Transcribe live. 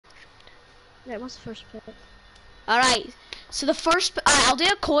Right, what's the first pick? Alright, so the first, alright, I'll do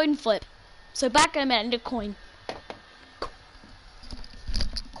a coin flip. So back in a minute, I need a coin.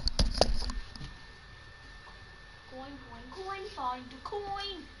 Coin, find a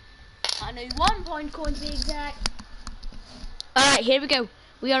coin. I know 1 point coin to be exact. Alright, here we go.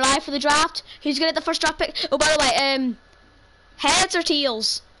 We are live for the draft. Who's gonna get the first draft pick? Oh, by the way, heads or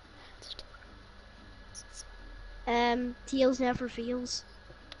tails? Tails never fails.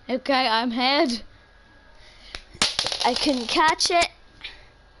 Okay, I'm head. I couldn't catch it.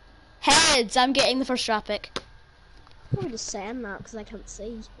 Heads, I'm getting the first draft pick. I'm probably just saying that because I can't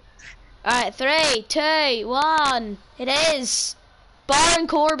see. Alright, 3, 2, 1. It is Baron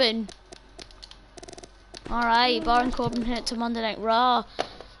Corbin. Alright, Baron Corbin hit to Monday Night Raw.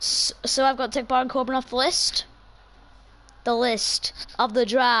 So I've got to take Baron Corbin off the list. The list of the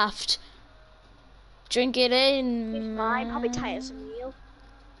draft. Drink it in. Mine, probably Titus O'Neil.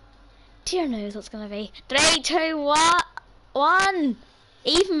 Dear knows what's gonna be. 3, 2, 1.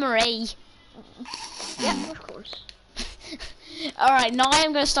 Eva Marie. Yeah, of course. Alright, now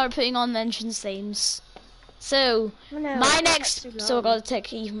I'm gonna start putting on the entrance themes. So, my next. So we're gonna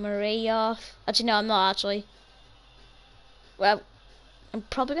take Eva Marie off. Actually, no, I'm not actually. Well, I'm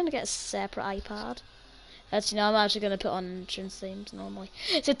probably gonna get a separate iPad. Actually, no, I'm actually gonna put on entrance themes normally.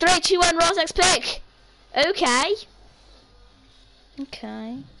 So, 3, 2, 1, Raw's next pick. Okay.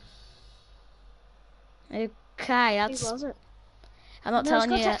 Okay. Okay, that's. Who was it? I'm not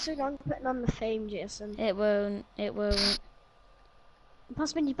telling you yet. It's got putting on the theme, Jason. It won't. It won't.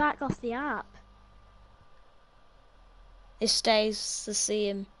 Plus, when you back off the app. It stays the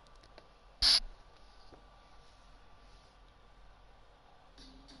same.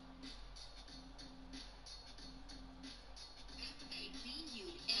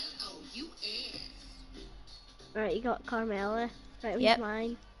 Alright, you got Carmella. Right, who's Yep.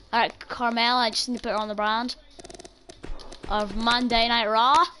 mine? Alright, Carmella, I just need to put her on the brand of Monday Night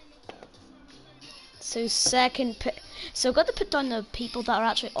Raw. So second pick. So I've got to put down the people that are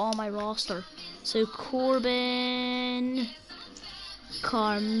actually on my roster. So Corbin,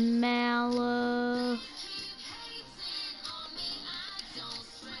 Carmella,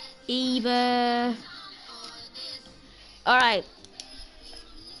 Eva. Alright.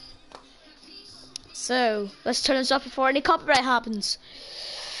 So let's turn this off before any copyright happens.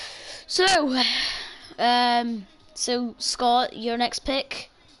 So, so Scott, your next pick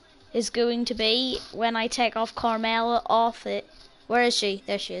is going to be when I take off Carmella off it. Where is she?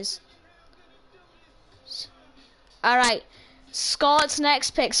 There she is. Alright, Scott's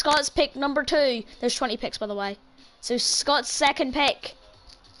next pick. Scott's pick number 2. There's 20 picks, by the way. So Scott's second pick.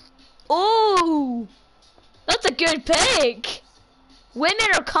 Oh, that's a good pick. Women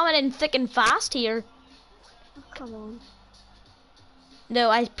are coming in thick and fast here. Oh, come on. No,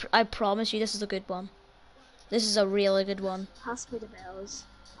 I promise you this is a good one. This is a really good one. Has to be the Bells.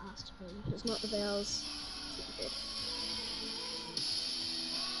 Has to be. If it's not the Bells, it's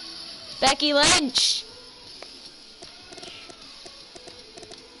good. Becky Lynch.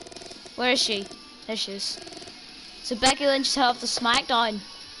 Where is she? There she is. So Becky Lynch is off the SmackDown.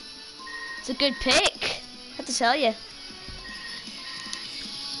 It's a good pick, I have to tell you.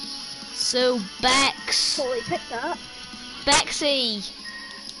 So Bex. Totally picked that. Bexy.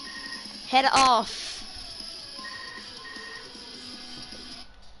 Head it off.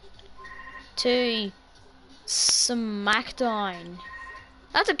 2. SmackDown.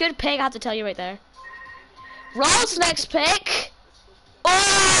 That's a good pick, I have to tell you right there. Raw's next pick.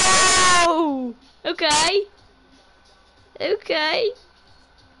 Oh! Okay. Okay.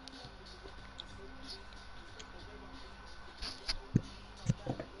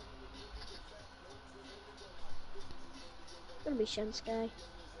 It's gonna be Shinsuke.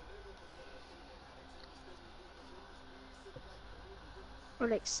 Or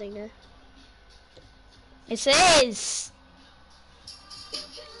like Cena. It is.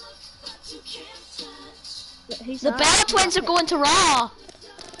 Who's The that? Bella Twins are going to Raw.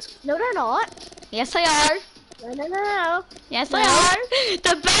 No, they're not. Yes, they are. No. Yes, they are.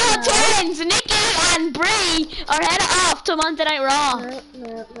 The Bella Twins, Nikki and Brie, are headed off to Monday Night Raw.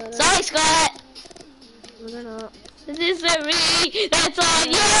 No. Sorry, Scott. No, they're not. This is me. That's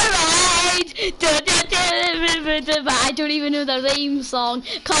on your right. I don't even know the theme song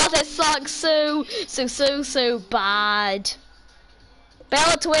cause it sucks so bad.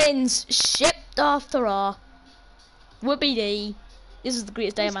 Bella Twins shipped off to Raw. Whoopie dee. This is the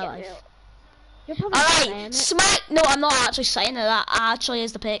greatest day of my life. Alright, Smack. No, I'm not actually saying that. That actually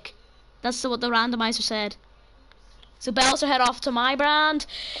is the pick. That's what the randomizer said. So Bells are head off to my brand.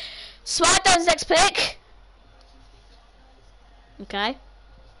 SmackDown's next pick. Okay.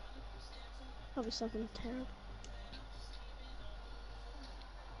 probably something terrible.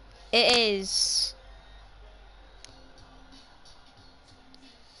 It is.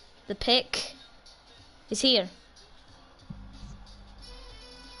 The pick is here.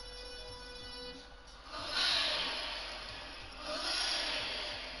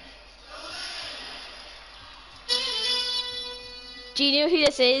 Do you know who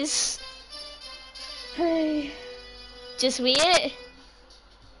this is? Hey. Just wait.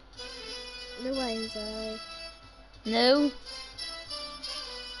 No ways, No.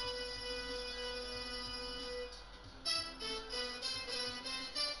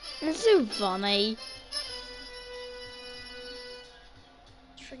 It's so funny.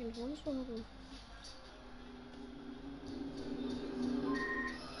 Friggin' hornswoggle.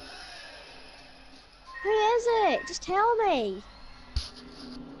 Who is it? Just tell me.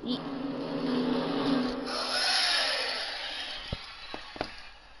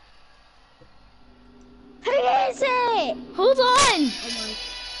 Who is it? Hold on. Oh my.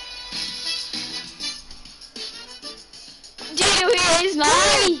 Do you know who it is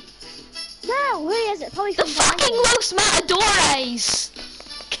now? No, who is it? Probably The from fucking Bangor. Los Matadores!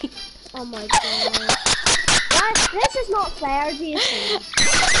 Oh my god. Guys, this is not fair, Jason.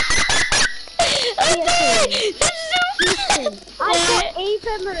 Jason, I've got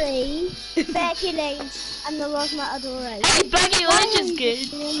Eva Marie, Becky Lynch, and the Los Matadores. Hey, Becky Lynch is good.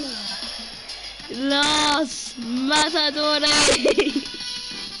 good. Los Matadores!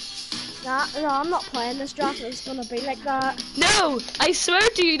 No, I'm not playing this draft. It's gonna be like that. No, I swear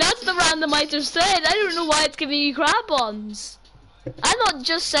to you, that's the randomizer said. I don't know why it's giving you crab bombs. I'm not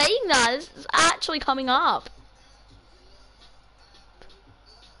just saying that, it's actually coming up.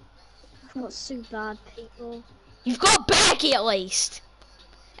 I've got so bad people. You've got Becky at least.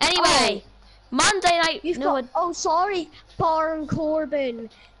 Anyway, Monday night. You've no, got. Oh, sorry, Baron Corbin,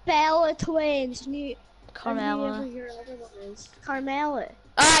 Bella Twins, New. Carmella. Whoever your other one is. Carmella.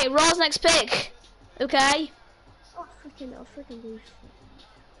 Alright, Raw's next pick. Okay. Oh, freaking leave.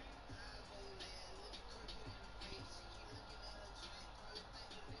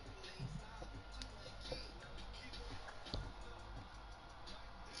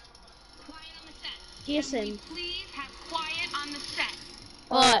 Jason. Please have quiet on the set.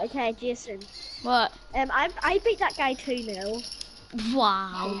 What? Okay, Jason. What? I beat that guy 2-0.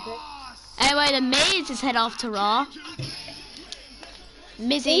 Wow. Anyway, the Miz is head off to Raw.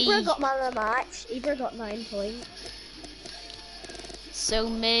 Mizzy. Ibra got man of the match. Ibra got 9 points. So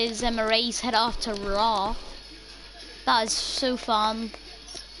Miz and Maurice head off to Raw. That is so fun.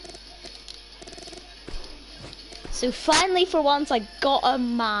 So finally, for once, I got a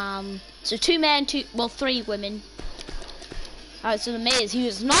man. So 2 men, 3 women. Alright, so the Miz, who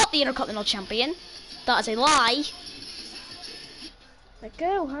is not the Intercontinental Champion. That is a lie. Let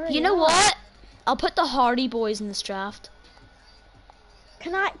go, hurry. You know up. what? I'll put the Hardy Boys in this draft.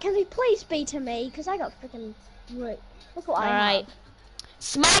 Can he please be to me? Because I got freaking. Look what I Alright. have.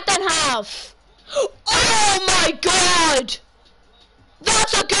 SmackDown have. Oh my god!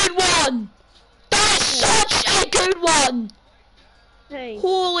 That's a good one! That's such a good one! Hey.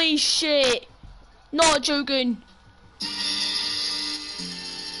 Holy shit! Not joking.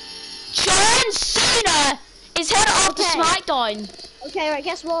 John Cena is headed off to Okay. SmackDown. Okay, right.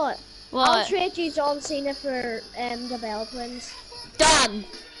 Guess what? I'll What? trade you John Cena for the Bell Twins. Done.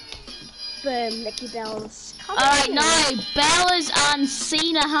 Boom, Nikki Bell's. Alright, now Bellas and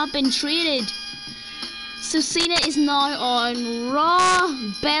Cena have been traded. So Cena is now on Raw.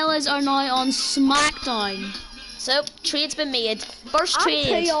 Bellas are now on SmackDown. So trade's been made. First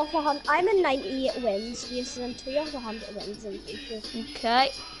trade. I'm 2 off 100. I'm in 98 wins. Yes, I'm 2 off 100 wins in FIFA.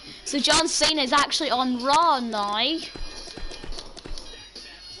 Okay. So John Cena is actually on Raw now.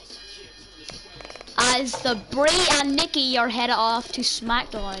 As the Brie and Nikki are headed off to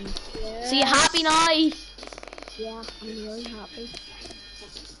SmackDown. Yes. So you happy now? Yeah, I'm really happy.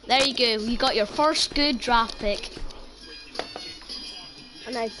 There you go. You got your first good draft pick.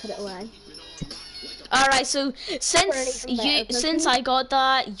 And I put it away. Alright, so since I got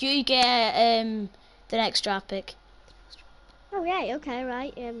that, you get the next draft pick. Oh yeah, okay,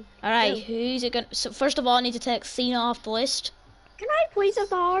 right. Alright, go. who's it gonna? So first of all, I need to take Cena off the list. Can I please have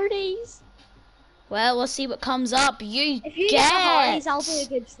the Hardys? Well, let's see what comes up. You If you get. get the Hardys, I'll do a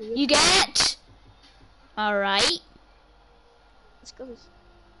good trade. You get. Alright. It's gonna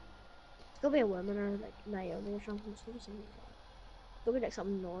be a woman or like Naomi or something. It's gonna be something. It's gonna be like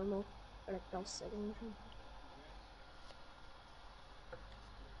something normal or like Bell City or something.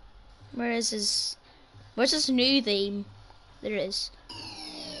 Where's his new theme? There it is.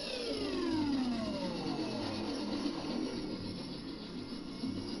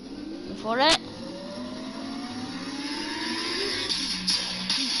 Go for it.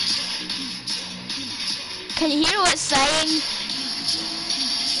 Can you hear what it's saying?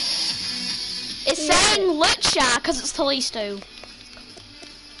 It's saying Lucha because it's Kalisto.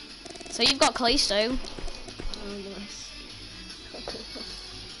 So you've got Kalisto. Oh, nice.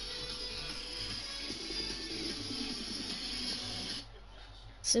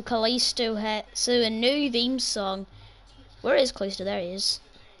 So Kalisto had a new theme song. Where is Kalisto? There he is.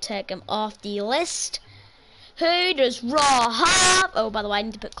 Take him off the list. Who does Raw have? Oh, by the way, I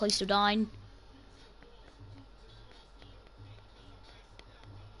need to put Kalisto down.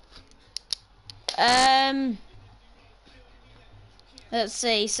 Let's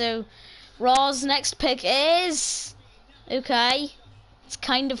see. So Raw's next pick is okay. It's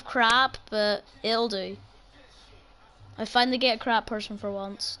kind of crap, but it'll do. I finally get a crap person for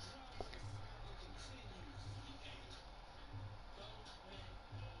once.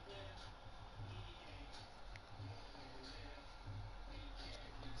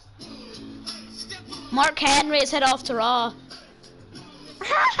 Mark Henry is head off to Raw.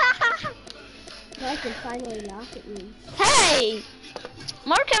 I can finally laugh at you. Hey!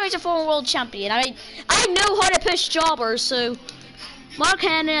 Mark Henry's a former world champion. I know how to push jobbers, so Mark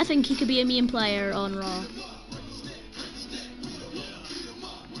Henry, I think he could be a main player on Raw.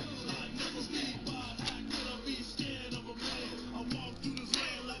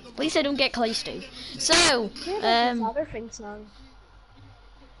 At least I don't get Kalisto. So, Other thing song.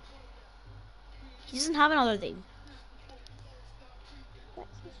 he doesn't have another theme.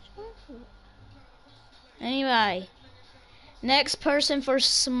 Anyway, next person for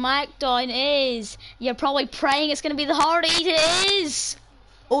SmackDown is, you're probably praying it's going to be the Hardys. It is!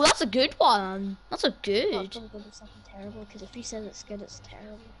 Oh, that's a good one. That's a good. I'm going to go with something terrible, because if you said it's good, it's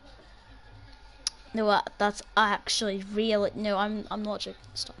terrible. No, that's actually real. No, I'm not joking.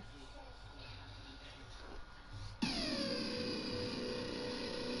 Stop.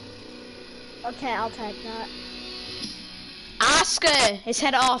 Okay, I'll take that. Asuka is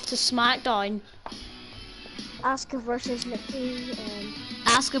headed off to SmackDown. Asuka versus Nikki.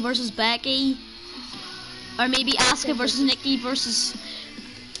 Asuka versus Becky. Or maybe Asuka versus Nikki versus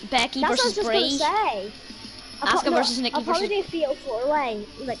Becky versus Brie. That's what I was just gonna say. Asuka versus Nikki I'll probably versus... do a fatal 4-way,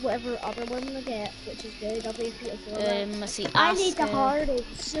 like whatever other one I get, which is good. I'll do a fatal 4-way. Let's see, Asuka. I need the Hardys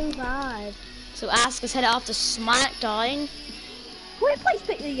so bad. So Asuka's headed off to SmackDown. Can we please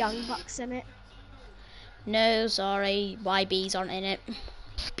put the Young Bucks in it? No, sorry, YBs aren't in it.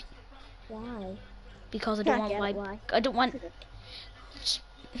 Why? Because I don't want why. I don't want...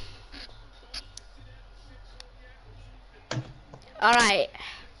 Alright.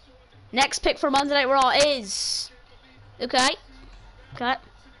 Next pick for Monday Night Raw is... Okay. Okay.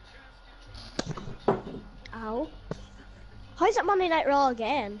 Ow. How's it Monday Night Raw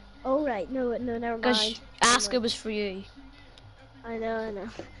again? Oh right, no, never mind. Because Asuka was for you. I know.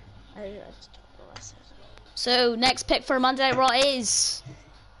 I just don't know what I said. So, next pick for Monday Night Raw is...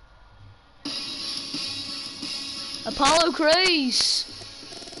 Apollo Crews.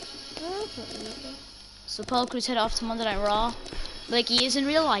 So Apollo Crews head off to Monday Night Raw, like he is in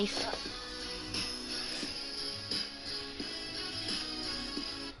real life.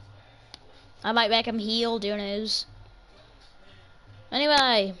 I might make him heel, who knows.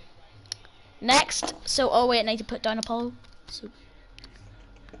 Anyway, next. So, oh wait, I need to put down Apollo. So,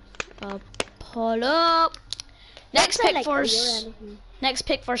 Apollo. Next pick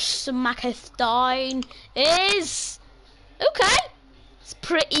for SmackDown is okay. It's a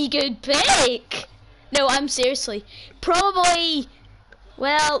pretty good pick. No, I'm seriously probably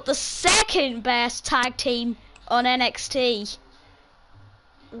the second best tag team on NXT.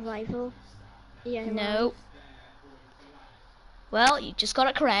 Rival. Yeah. No. Well, you just got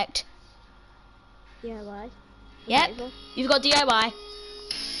it correct. DIY. Yep. Rival. You've got DIY.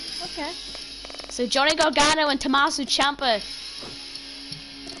 Okay. So Johnny Gargano and Tommaso Ciampa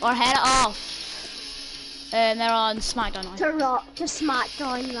are headed off. They're on SmackDown now. To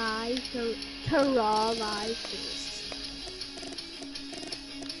SmackDown Live. To Raw Live.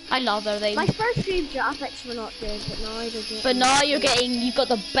 I love their theme. My first few graphics were not good, but now they're good. But now you've got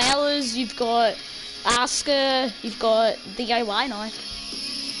the Bellas, you've got Asuka, you've got DIY now.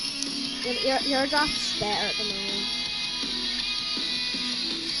 Your draft's better at the moment.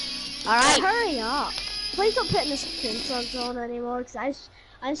 Alright. Hurry up. Please don't put this theme songs on anymore, because I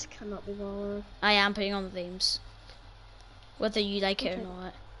just cannot be bothered. I am putting on the themes. Whether you like it or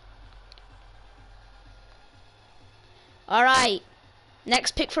not. Alright.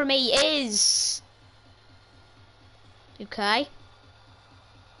 Next pick for me is... Okay.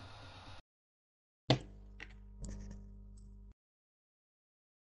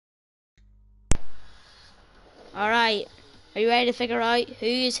 Alright. Are you ready to figure out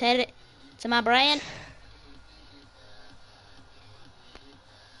who's headed to my brain?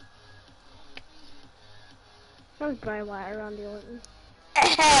 Probably Bray Wyatt around the Orton.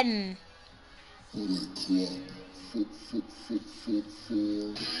 Ahem.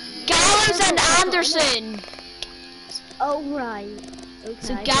 Gallows and Anderson. Oh right. Okay.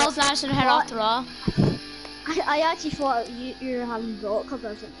 So Gallows and Anderson head off the Raw. I actually thought you were having Bullet Club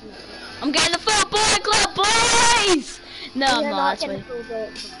or something. I'm getting the full Bullet Club, boys! No, I'm not actually.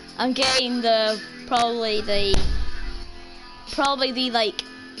 I'm getting the probably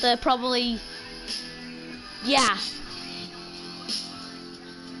yeah.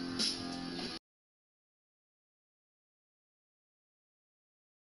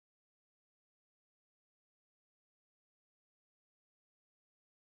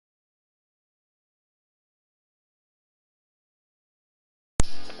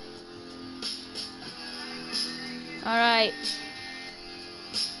 Alright.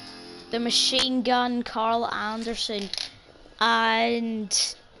 The Machine Gun Carl Anderson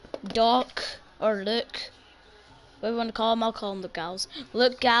and Doc or Luke. What do you want to call him? I'll call him Luke Gallows.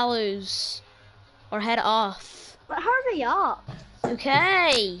 Luke Gallows. Or head off. But hurry up.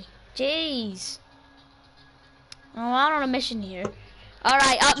 Okay. Jeez. Oh, I'm on a mission here.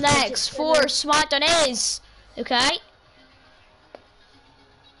 Alright, up next for SmackDown is. Okay.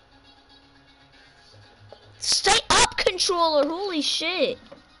 Stay up, controller. Holy shit.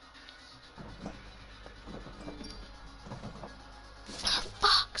 For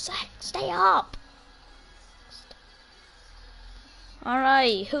fuck's sake, stay up.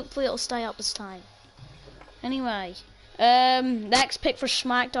 Alright, hopefully it'll stay up this time. Anyway, next pick for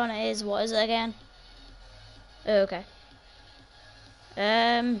SmackDown is, what is it again? Oh, okay.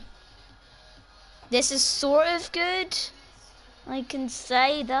 This is sort of good. I can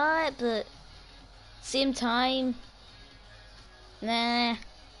say that, but same time, nah.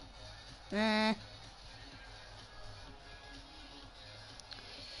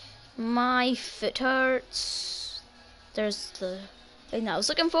 My foot hurts. There's the thing that I was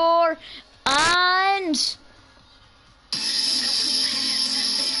looking for, and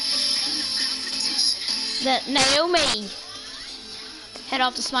that Naomi head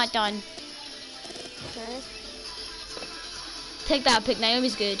off to SmackDown. Okay. Take that pick.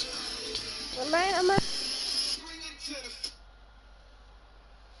 Naomi's good.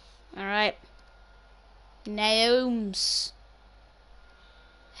 Alright. Naomi's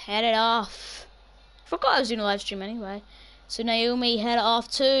headed off. Forgot I was doing a live stream anyway. So Naomi head off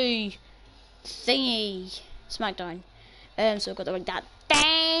to thingy SmackDown. So I've got to like that.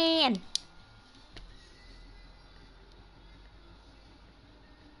 Damn.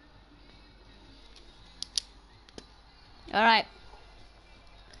 Alright.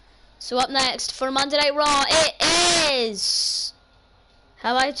 So up next for Monday Night Raw, it is...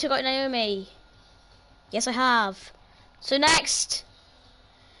 Have I took out Naomi? Yes, I have. So next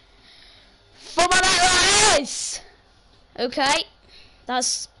for Monday Night Raw is... Okay.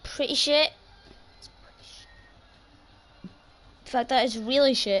 That's pretty shit. In fact, that is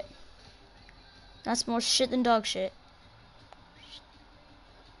really shit. That's more shit than dog shit.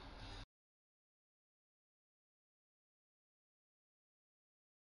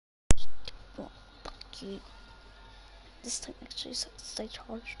 This thing actually has to stay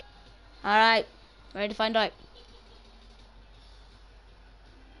charged. Alright, ready to find out.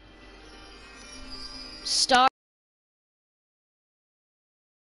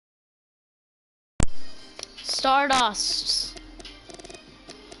 Stardust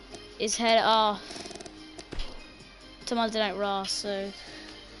is head off to Monday Night Raw, so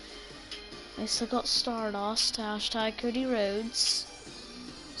I still got Stardust, hashtag Cody Rhodes.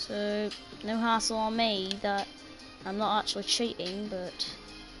 So no hassle on me that I'm not actually cheating, but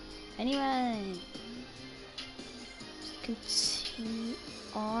anyway, continue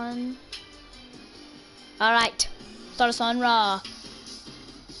on. Alright, Stardust on Raw.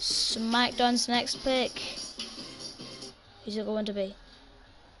 SmackDown's next pick. Who's it going to be?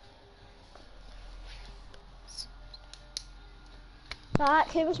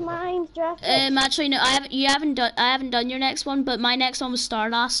 Back, who was mine? Actually no, I haven't done your next one, but my next one was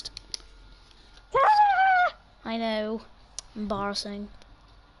Stardust. I know. Embarrassing.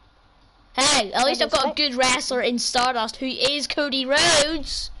 Hey, at least I've got a good wrestler in Stardust who is Cody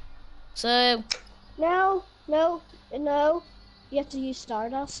Rhodes. So No. You have to use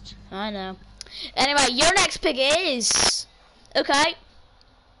Stardust. I know. Anyway, your next pick is okay.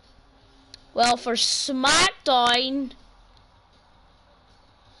 Well, for SmackDown,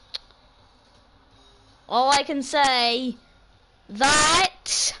 all I can say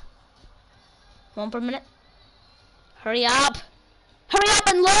that. One per minute. Hurry up! Hurry up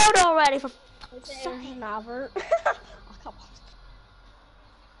and load already! For fuck's sake! All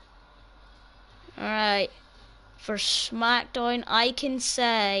right. For SmackDown, I can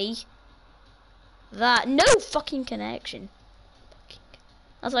say that no fucking connection.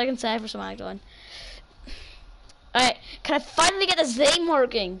 That's what I can say for SmackDown. Alright, can I finally get this thing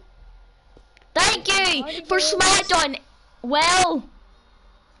working? Thank you for SmackDown. Well,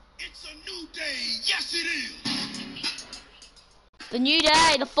 it's a new day. Yes, it is. the new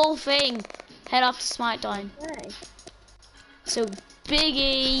day, the full thing. Head off to SmackDown. Okay. So,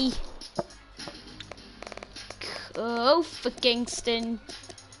 Biggie. Kofi Kingston.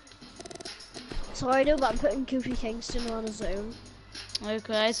 Sorry though, but I'm putting Kofi Kingston on his own.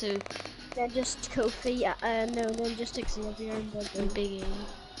 Okay, so Then just Kofi, no, then just Xavier and Biggie.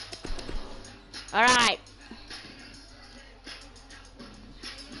 Alright.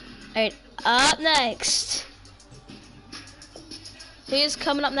 Alright, up next. Who's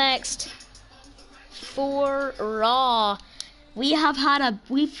coming up next? For Raw. We've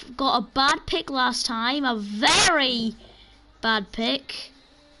got a bad pick last time, a very bad pick.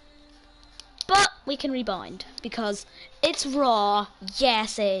 But we can rebind because it's Raw.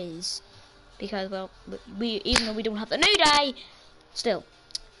 Yes, it is. Because, well, even though we don't have the New Day, still.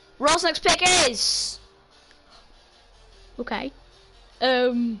 Raw's next pick is... Okay.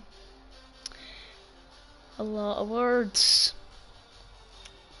 A lot of words.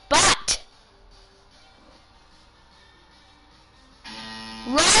 But...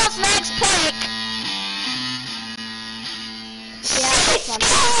 Raw's next pick... Yeah, that's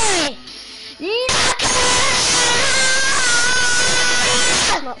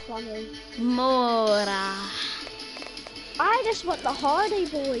not funny. Mora. I just want the Hardy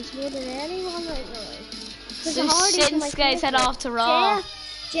Boys more than anyone right now. So Shinsuke's head off to Raw.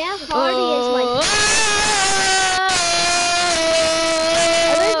 Jeff Hardy is my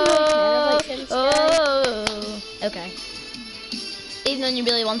Okay. Even though you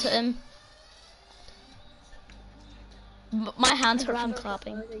really wanted him. My hands hurt from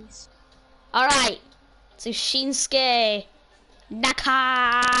clapping. Alright. So Shinsuke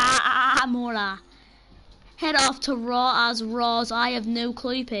Nakamura. Head off to Raw as Raw's I have no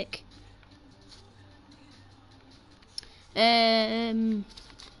clue pick.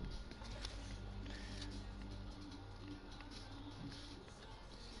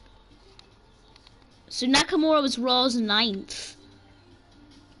 So Nakamura was Raw's 9th.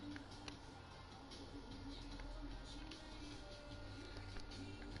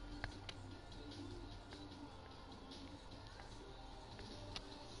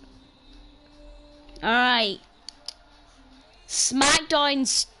 Alright.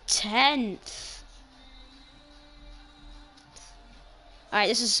 SmackDown's 10th. Alright,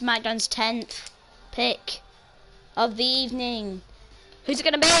 this is SmackDown's 10th pick of the evening. Who's it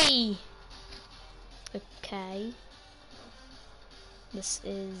gonna be? Okay. This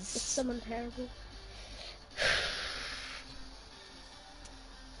is... It's someone terrible.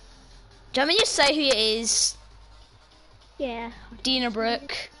 Do you want me to say who it is? Yeah. Dina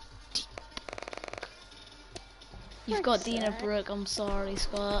Brooke. You've got Dina Brooke, I'm sorry,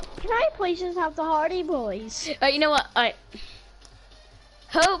 Scott. Can I please just have the Hardy Boys? Alright, you know what? Alright.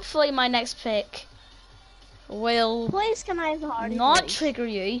 Hopefully my next pick will Please can I have the Hardy not Boys? trigger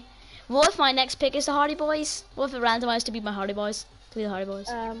you. What if my next pick is the Hardy Boys? What if it randomized to be my Hardy Boys? To be the Hardy Boys.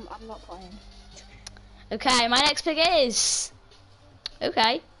 I'm not playing. Okay, my next pick is...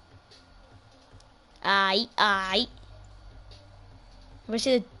 Okay. Aye. Have I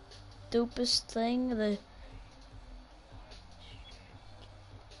seen the dopest thing?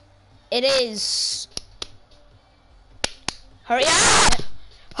 It is... Hurry up!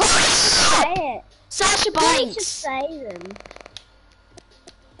 Hurry up! Say it. Sasha Please just Banks! say them.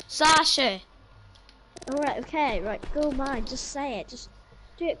 Sasha! Alright, okay, right, go mine. Just say it. Just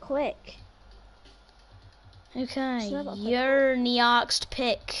do it quick. Okay, So I've your next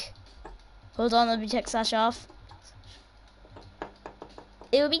pick. Hold on, let me take Sasha off.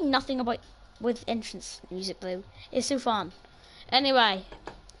 It would be nothing about with entrance music though. It's so fun. Anyway,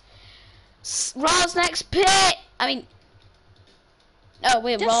 Raw's next pick. I mean, oh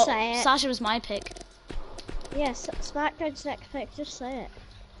wait, Just Raw. say it. Sasha was my pick. Yes, SmackDown's next pick. Just say it.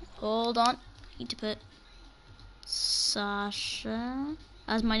 Hold on, need to put Sasha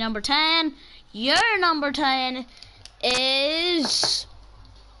as my number 10. Your number 10 is...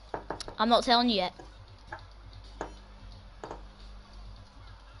 I'm not telling you yet.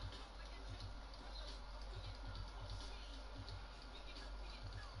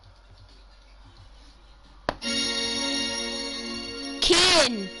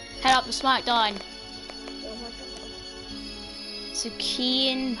 Kane! Head up to SmackDown. Oh my god. So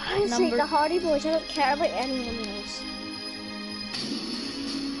Kane, I say number... the Hardy Boys. I don't care about anyone else.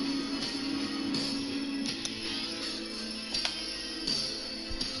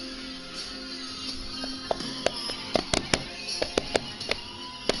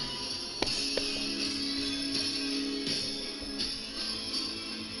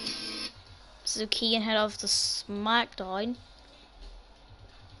 So Key and head off to SmackDown.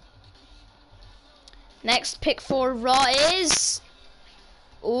 Next pick for Raw is...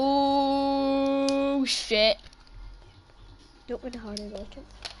 Oh shit. Don't get the Hardy Boys.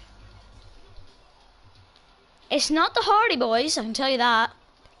 It's not the Hardy Boys, I can tell you that.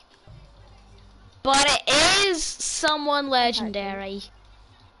 But it is someone legendary.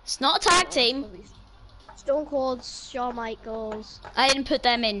 It's not a tag team. Stone Cold, Shawn Michaels. I didn't put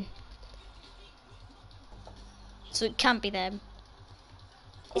them in. So it can't be them.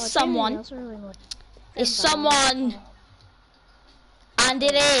 It's someone. It's someone. And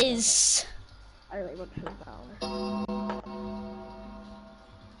it is... I really want Finn Balor.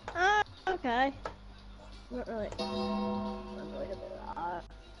 Okay. Not really into that.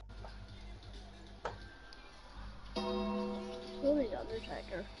 Who is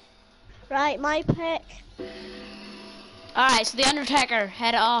Undertaker? Right, my pick. Alright, so the Undertaker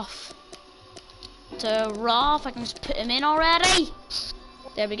head off to Raw. If I can just put him in already.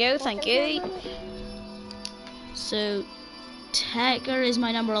 There we go, thank you. So, Taker is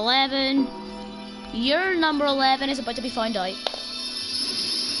my number 11. Your number 11 is about to be found out.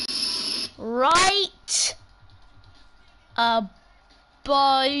 Right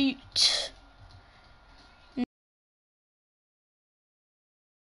about...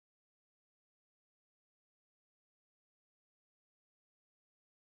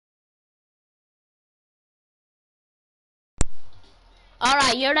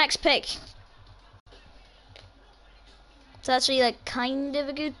 Alright, your next pick. It's actually like kind of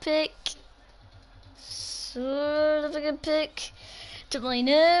a good pick. Sort of a good pick. Don't really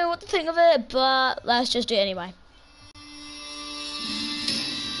know what to think of it, but let's just do it anyway.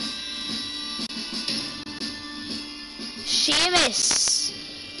 Sheamus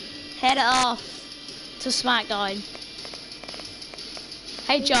head off to SmackDown.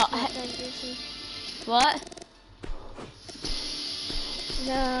 Hey, what?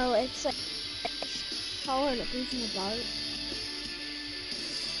 No, it's like taller and it goes in the boat.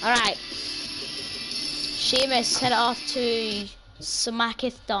 Alright. Sheamus head off to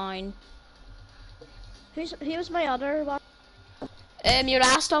SmackDown. Who was my other one? Your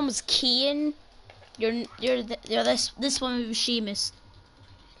last one was Keen. You're this one was Sheamus.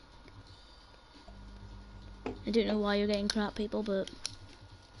 I don't know why you're getting crap, people, but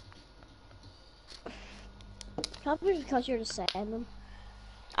Probably because you're just saying them.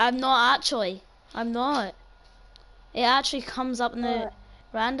 I'm not actually. I'm not. It actually comes up in the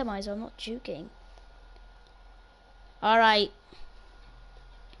randomizer. I'm not joking. Alright.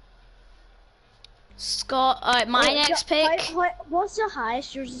 Scott, alright, my next pick. What's the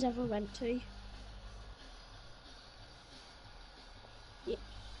highest yours has ever went to?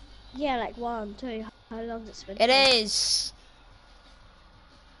 Yeah, like 1, 2. How long has it been? It is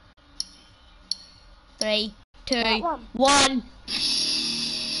 3, 2, 1.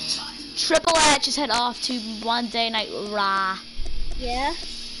 Triple H is head off to Monday Night Raw. Yeah.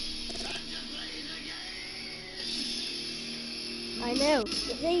 I know.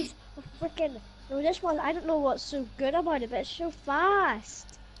 But these are freaking. No, this one, I don't know what's so good about it, but it's so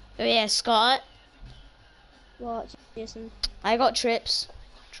fast. Oh yeah, Scott. What, Jason? I got trips.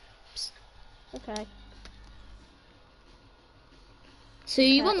 Okay. So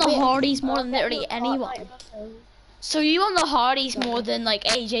you won the Hardys more than literally anyone. So you won the Hardys more than like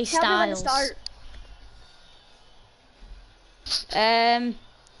AJ Styles.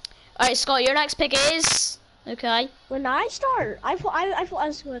 Alright, Scott, your next pick is okay. When I start, I thought I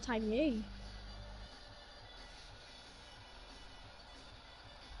was gonna time you.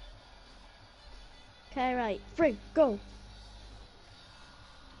 Okay, right. 3, go.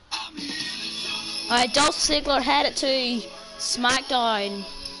 Alright, Dolph Ziggler headed to SmackDown.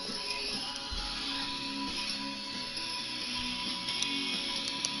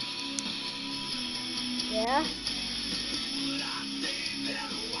 Yeah.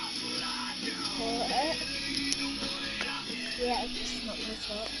 Yeah, it's just not my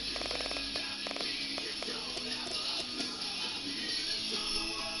fault.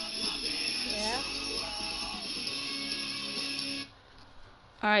 Yeah.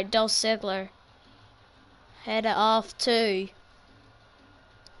 Alright, Dolph Ziggler headed off to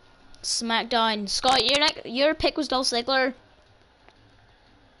SmackDown. Scott, your pick was Dolph Ziggler.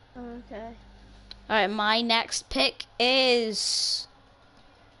 Okay. Alright, my next pick is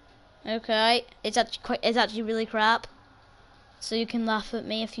okay. It's actually really crap. So you can laugh at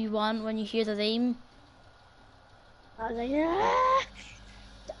me if you want when you hear the theme. I was like, yeah.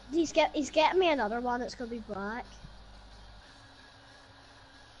 He's getting me another one that's gonna be black.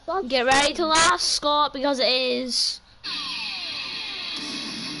 Get ready to laugh, Scott, because it is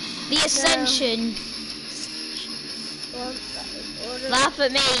The Ascension. No. Laugh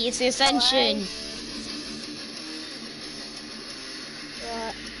at me, it's the Ascension.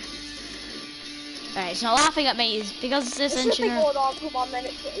 What? Alright, it's not laughing at me, it's because it's the This Ascension. has been going on for 1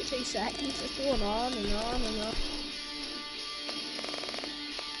 minute 22 seconds. It's going on and on and on.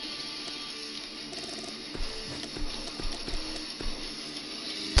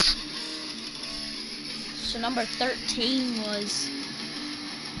 So number 13 was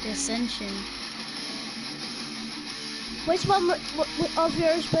the Ascension. Which one of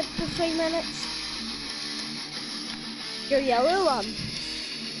yours went for 3 minutes? Your yellow one.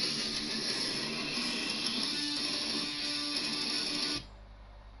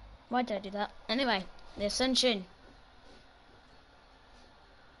 Why did I do that? Anyway, the Ascension.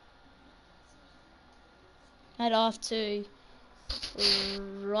 Head off to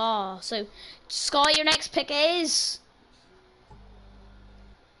Raw. So, Scott, your next pick is?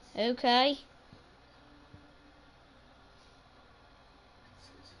 Okay.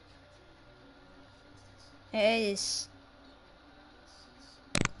 It is.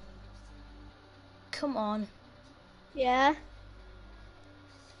 Come on. Yeah.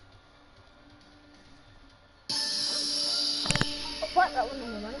 What? That one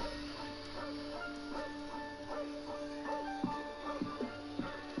in the money.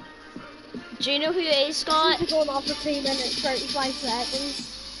 Do you know who it is, Scott? This is going on for 3 minutes 35 seconds.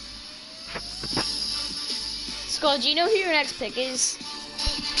 Scott, do you know who your next pick is?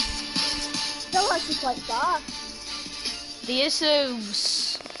 Still actually quite fast. The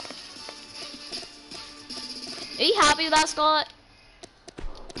Usos. Are you happy with that, Scott?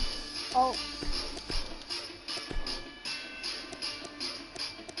 Oh.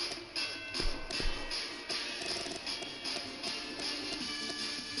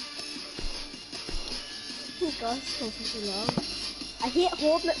 Oh gosh, it's taking too long. I hate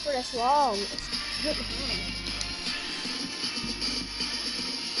holding it for this long. It's really hard.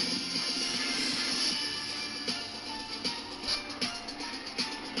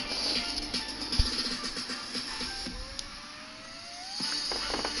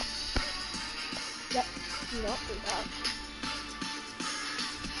 Yep, do not do that.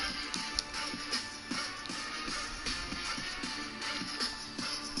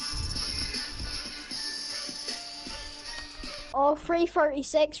 Oh,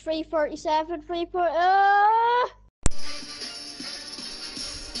 336, 347, 340.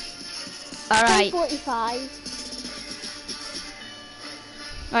 Alright.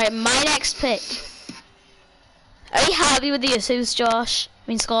 345. Alright, my next pick. Are you happy with the Usos, Josh? I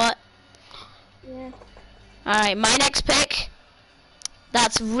mean, Scott? Yeah. Alright, my next pick.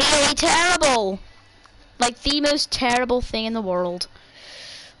 That's really terrible. Like, the most terrible thing in the world.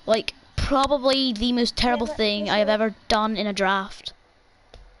 Like, probably the most terrible thing I have ever done in a draft.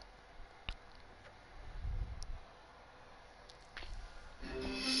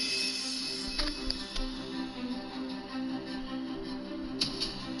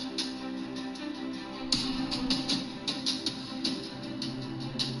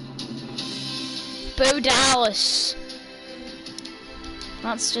 Bo Dallas.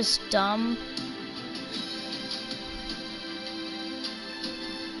 That's just dumb.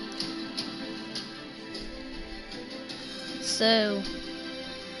 So.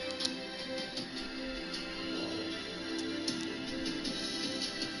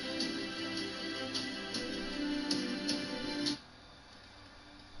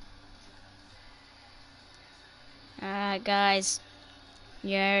 Alright, guys.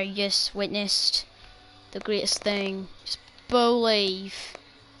 You just witnessed the greatest thing. Just believe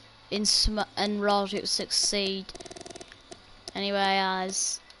in Raw to succeed. Anyway,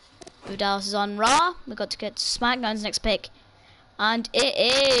 as Bo Dallas is on Raw, we got to get to SmackDown's next pick, and it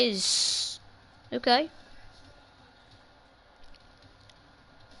is okay.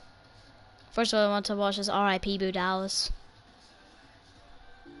 First of all, I want to watch this R.I.P. Bo Dallas.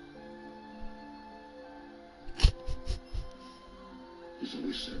 He's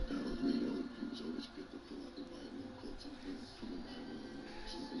always sat down with Rio. He was always good to pull out the violin, call something from a violin,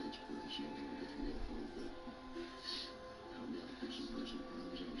 something inspirational, lift me up a little bit. Help me out through some personal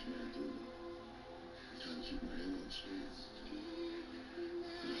problems I was going through. Trying to keep my head on straight. I love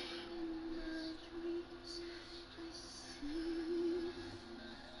you, bro.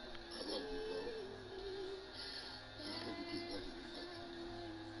 I love you.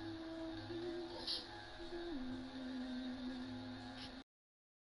 Awesome.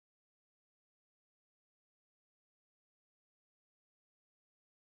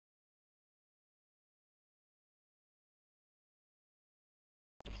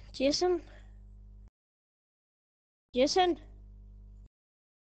 Jason? Jason?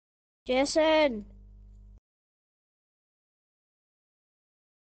 Jason!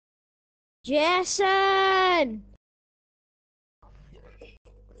 Jason!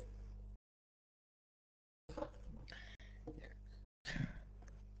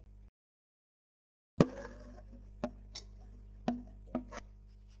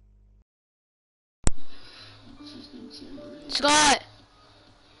 Scott!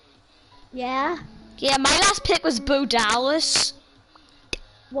 Yeah? Yeah, my last pick was Bo Dallas.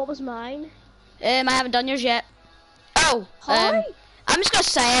 What was mine? I haven't done yours yet. Oh, Hi? I'm just gonna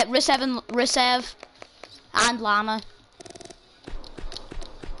say it, Rusev and Lana.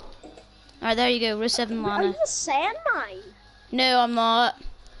 Alright, there you go, Rusev and Are Lana. you saying mine? No, I'm not.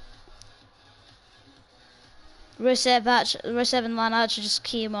 Rusev and Lana actually just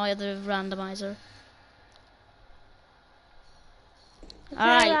came out of the randomizer. Okay,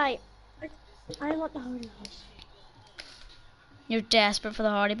 Alright. I want the Hardy Boys. You're desperate for the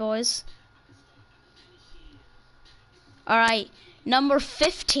Hardy Boys. Alright, number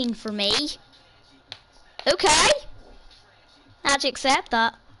 15 for me. Okay. How'd you accept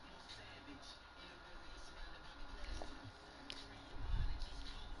that?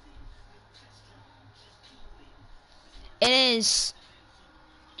 It is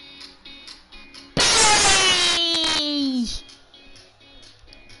Bailey!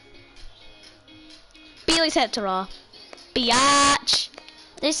 Bailey's head to Raw. Biatch!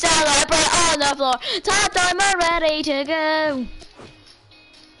 They celebrate on the floor. Time we're ready to go.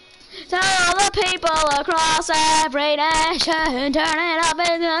 Tell all the people across every nation, turn it up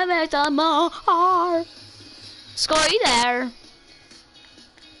and make them more. Scott, are you there?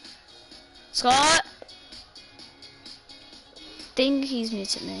 Scott? Think he's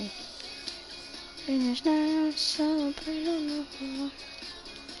muted me. Finish now, celebrate on the floor.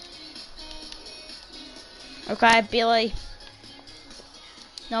 Okay, Billy.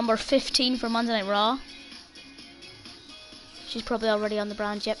 Number 15 for Monday Night Raw. She's probably already on the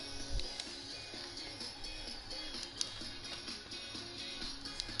brand, yep.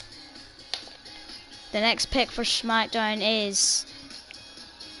 The next pick for SmackDown is...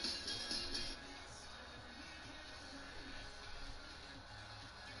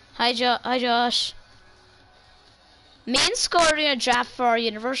 Hi Josh. Me and Scott are doing a draft for our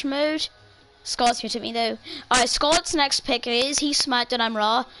Universe Mode. Scott's muted me though. Alright, Scott's next pick is, he's SmackDown, I'm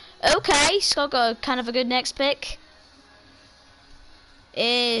Raw. Okay, Scott got kind of a good next pick.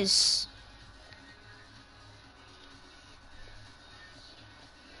 Is...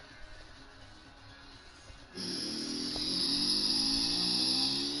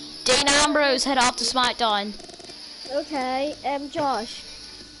 Dean Ambrose head off to SmackDown. Okay, Josh.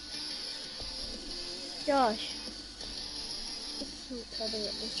 Josh.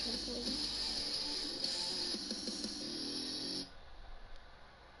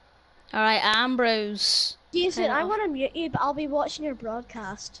 Alright, Ambrose. Jason, head I'm off. gonna mute you, but I'll be watching your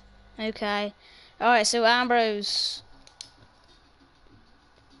broadcast. Okay. Alright, so Ambrose.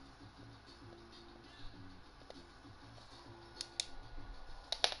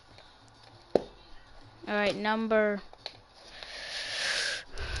 Alright, number...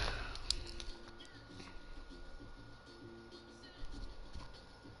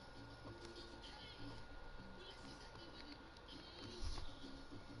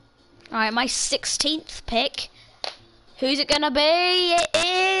 Alright, my 16th pick. Who's it gonna be?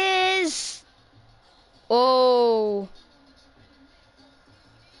 It is... Oh...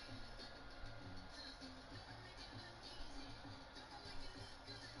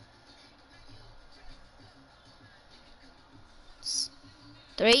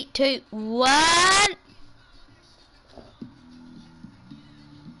 Three, two, one.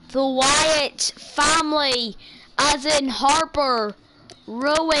 The Wyatt family, as in Harper,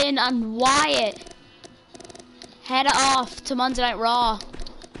 Rowan, and Wyatt, head off to Monday Night Raw.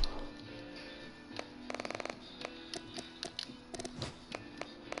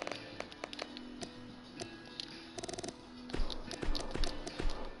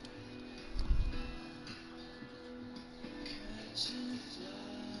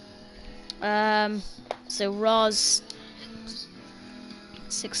 So Raw's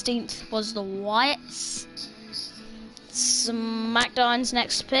 16th was the Wyatts. SmackDown's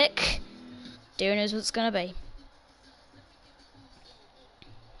next pick. Who knows what it's gonna be.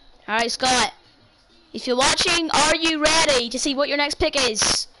 Alright, Scott. If you're watching, are you ready to see what your next pick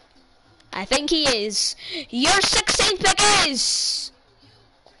is? I think he is. Your 16th pick is...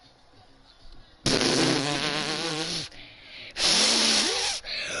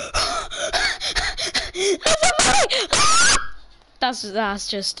 That's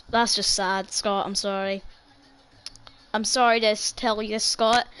just sad, Scott. I'm sorry. I'm sorry to tell you this,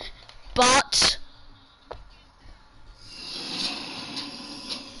 Scott. but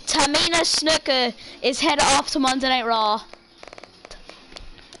Tamina Snuka is headed off to Monday Night Raw.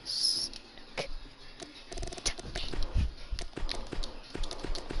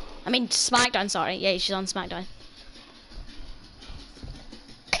 I mean SmackDown, sorry. Yeah, she's on SmackDown.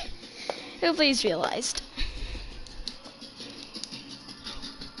 Hopefully he's realised.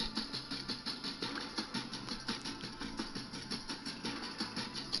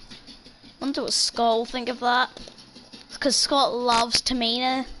 I wonder what Scott will think of that. Because Scott loves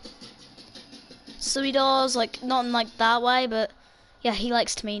Tamina. So he does, like, not in like that way, but yeah, he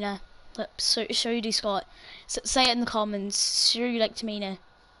likes Tamina. So you do, Scott. So, say it in the comments. Sure you like Tamina.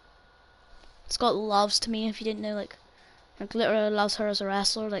 Scott loves Tamina, if you didn't know, like literally loves her as a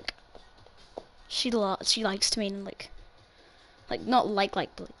wrestler. Like she likes Tamina, like not like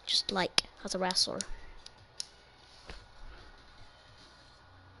but just like as a wrestler.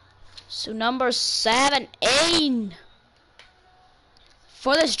 So number 17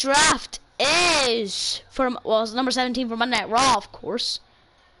 for this draft is it's number 17 for Monday Night Raw, of course.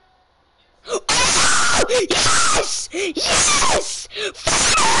 Oh yes! Yes!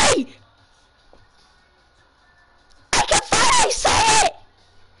 Finally! I can finally say it!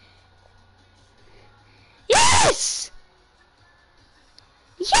 Yes!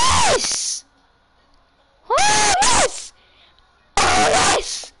 Yes! Oh yes! Oh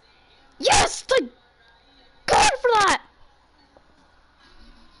yes! Yes! Thank God for that!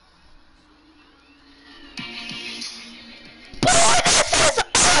 Boy, this is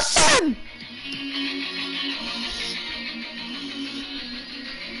awesome!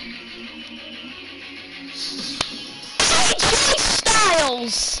 AJ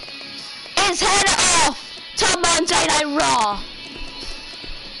Styles is headed off to Monday Night Raw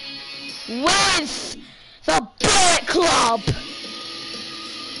with the Bullet Club.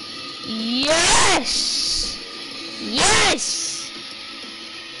 Yes! Yes!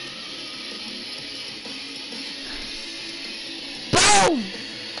 Boom!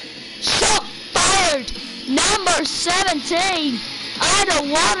 Shot fired! Number 17! I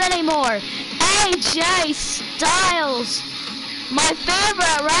don't want anymore! AJ Styles! My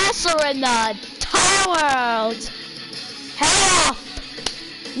favorite wrestler in the entire world! Head off!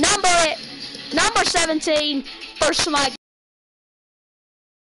 Number 17 for SmackDown.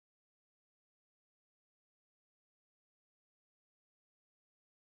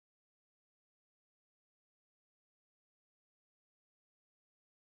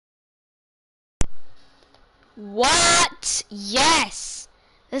 What? Yes!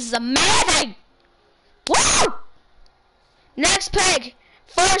 This is amazing! Woo! Next pick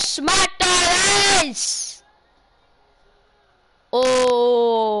for SmackDown is...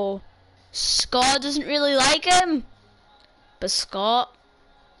 Oh, Scott doesn't really like him. But Scott,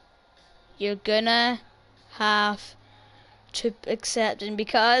 you're gonna have to accept him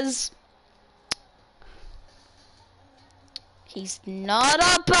because he's not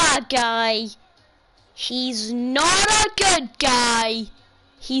a bad guy. He's not a good guy.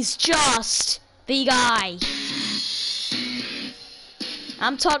 He's just the guy.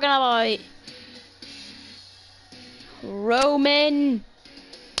 I'm talking about Roman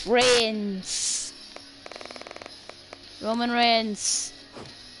Reigns. Roman Reigns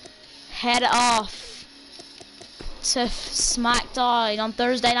head off to SmackDown on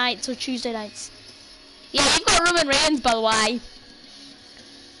Thursday nights or Tuesday nights. Yeah, you've got Roman Reigns, by the way.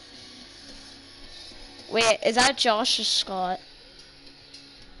 Wait, is that Josh or Scott?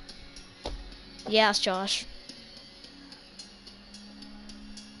 Yeah, it's Josh.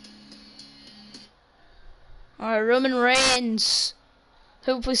 Alright, Roman Reigns.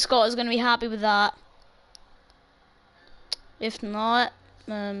 Hopefully Scott is going to be happy with that. If not,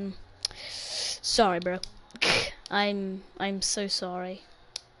 sorry, bro. I'm so sorry.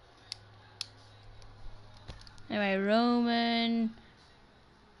 Anyway, Roman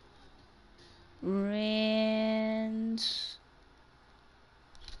Reigns.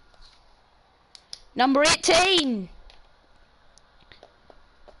 Number 18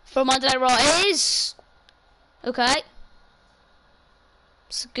 for Monday Night Raw is... Okay.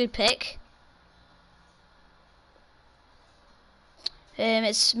 It's a good pick.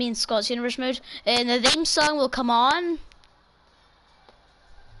 It's me and Scott's Universe Mode. And the theme song will come on.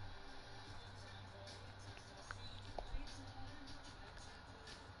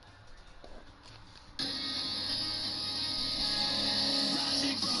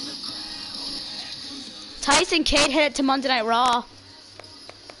 Tyson Kidd headed to Monday Night Raw.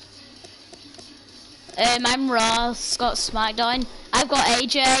 I'm Raw, Scott SmackDown. I've got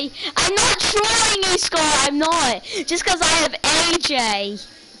AJ. I'm not trolling you, Scott, I'm not. Just because I have AJ.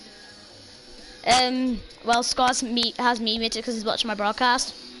 Well, Scott has me muted because he's watching my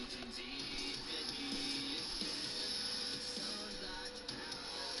broadcast.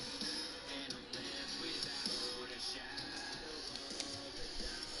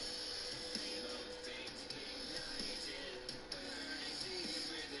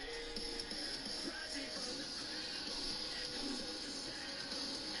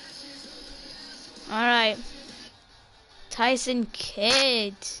 Alright. Tyson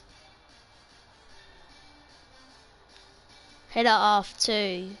Kidd. Head off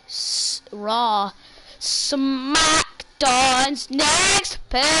to Raw. SmackDown's next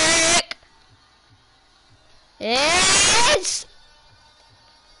pick is...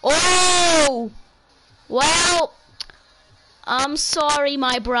 Oh! Well, I'm sorry,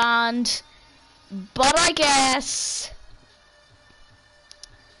 my brand, but I guess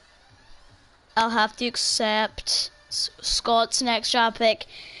I'll have to accept Scott's next draft pick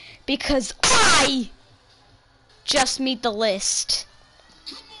because I just made the list.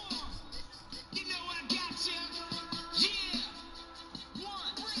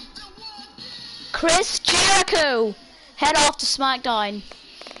 Chris Jericho, head off to SmackDown.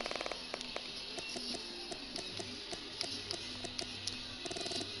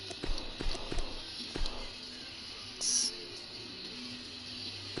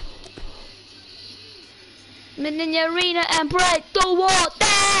 In the arena and break the wall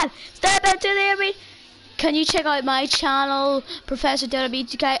down. Step into the arena. Can you check out my channel, Professor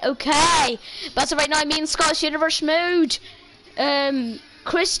WWE2K? Okay, but so right now, me and Scott's Universe Mode.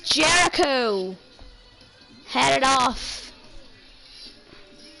 Chris Jericho headed off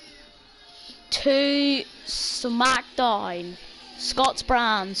to SmackDown. Scott's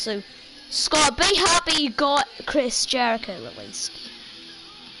brand. So, Scott, be happy you got Chris Jericho at least.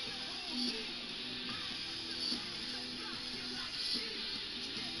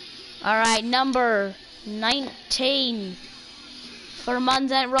 Alright, number 19 for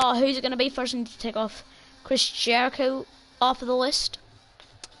Monday Night Raw. Who's it going to be first? I need to take off Chris Jericho off of the list.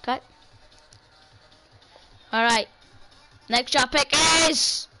 Okay. Alright. Next draft pick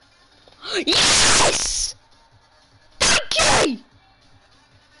is... Yes! Thank you!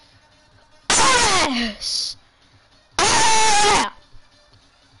 Yes! Ah!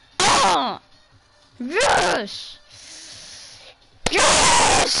 Ah! Yes!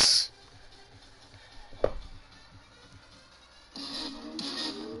 Yes!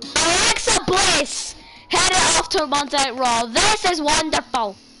 Alexa Bliss headed off to Monday Night Raw. This is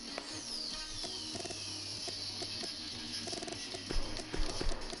wonderful.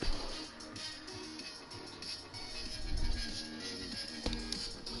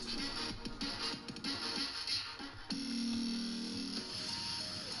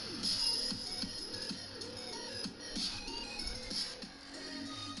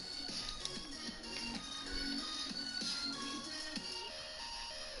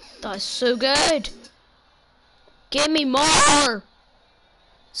 That's so good. Give me more.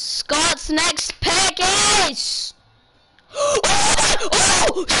 Scott's next pick is...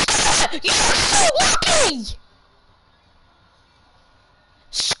 Oh! Scott! You're so lucky!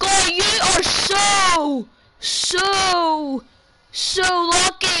 Scott, you are so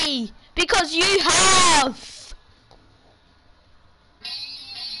lucky! Because you have...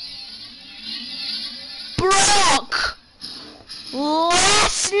 Brock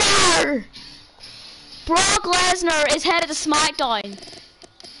Lesnar! Brock Lesnar is headed to SmackDown.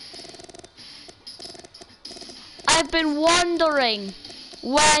 I've been wondering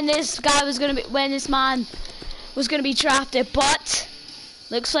when this man was gonna be drafted, but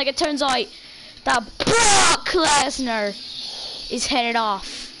looks like it turns out that Brock Lesnar is headed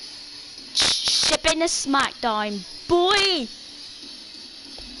off. Shipping to SmackDown, boy.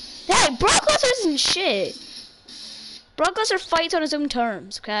 Hey, Brock Lesnar isn't shit. Brock Lesnar fights on his own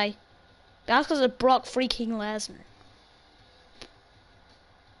terms, okay? That's because of Brock freaking Lesnar.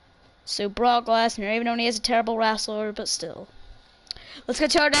 So Brock Lesnar, even though he is a terrible wrestler, but still. Let's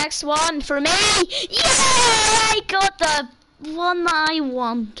get to our next one. For me, yeah, I got the one that I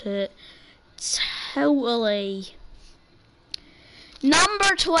wanted. Totally.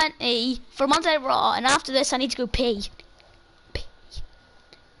 Number 20 for Monday Night Raw, and after this I need to go pee.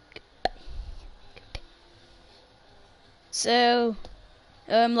 So,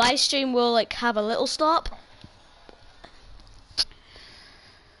 live stream will like have a little stop.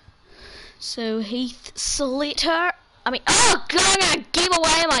 So Heath Slater, I'm gonna give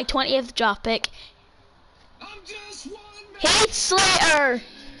away my 20th draft pick. Heath Slater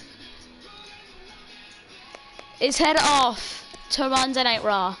is headed off to Monday Night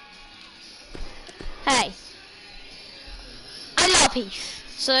Raw. Hey, I love Heath,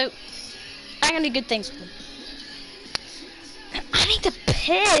 so I ain't gonna do good things with them. I need to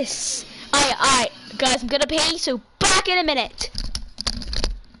piss. Alright, guys, I'm gonna pee, so back in a minute.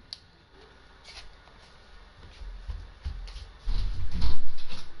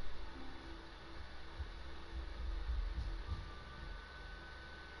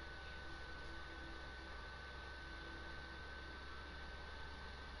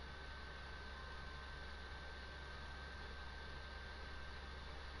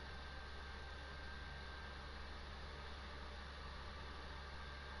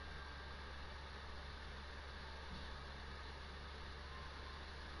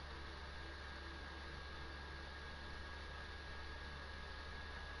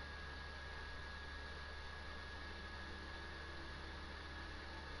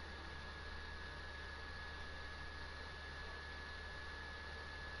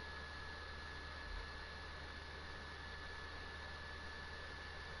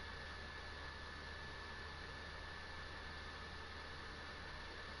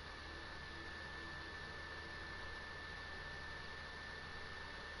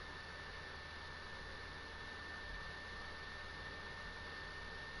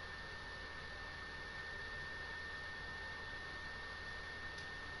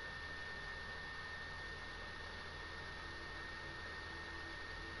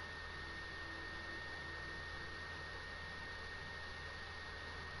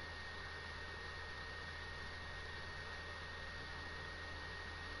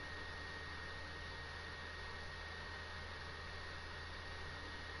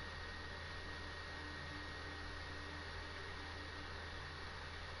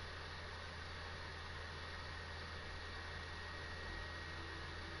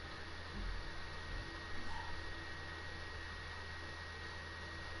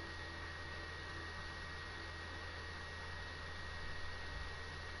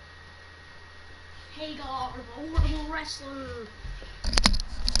 Hey guys, I'm a wrestler.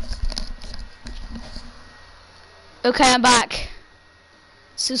 Okay, I'm back.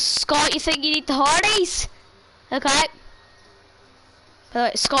 So Scott, you think you need the Hardys? Okay.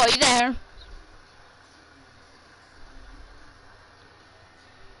 Scott, are you there?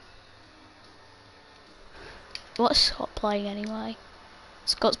 What's Scott playing anyway?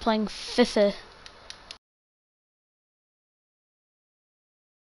 Scott's playing FIFA.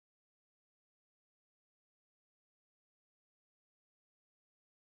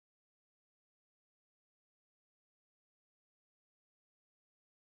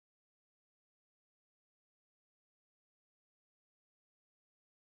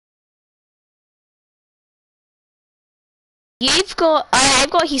 You've got,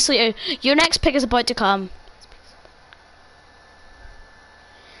 I've got Heath Slater. Your next pick is about to come.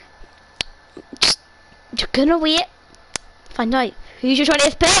 Just, you're gonna wait. Find out. Who's your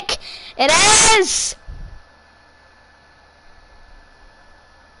 20th pick? It is!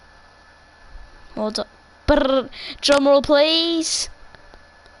 Hold up. Brrr. Drum roll, please.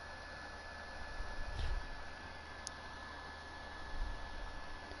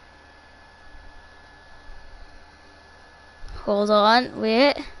 Hold on,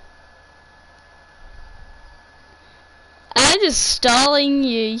 wait. I'm just stalling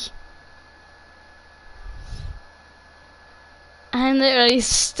you. I'm literally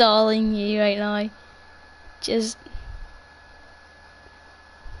stalling you right now. Just...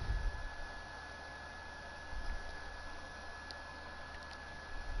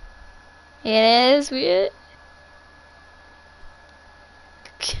 It is weird.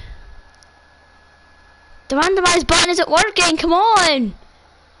 The randomized button isn't working, come on!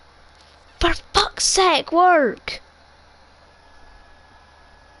 For fuck's sake, work!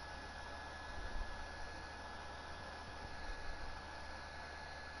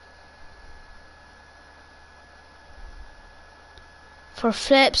 For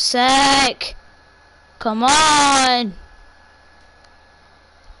flip's sake! Come on!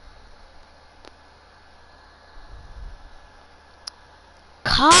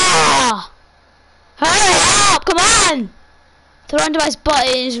 Car! Hurry up! Come on! The randomized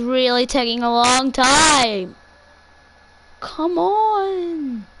button is really taking a long time. Come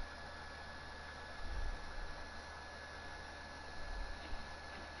on!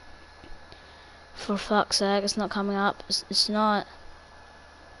 For fuck's sake, it's not coming up. It's not.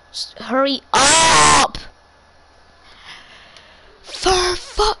 Just hurry up! For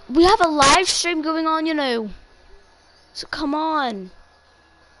fuck, we have a live stream going on, you know. So come on.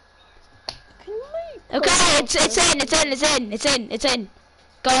 Okay, it's in.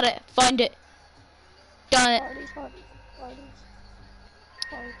 Got it, find it. Done it.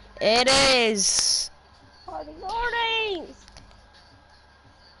 It is.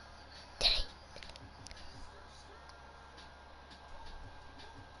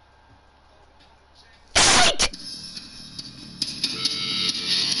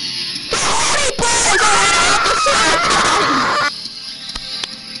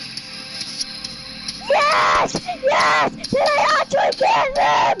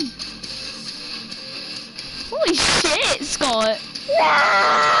 him! Holy shit, Scott!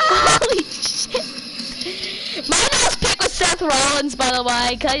 Yeah! Holy shit! My last pick was Seth Rollins, by the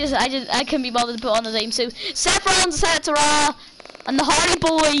way. Cause I couldn't be bothered to put on the name. So Seth Rollins is headed to Raw, and the Hardy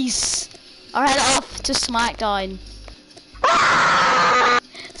Boys are headed off to SmackDown.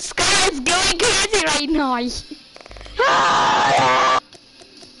 Scott is going crazy right now.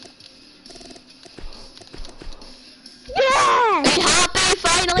 Yeah! Are you happy?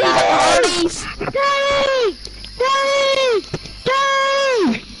 Finally, the Hardys. Daddy! Daddy!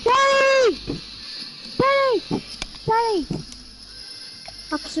 Daddy! Daddy! Daddy! Daddy!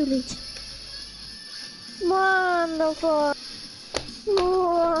 Absolute. Wonderful.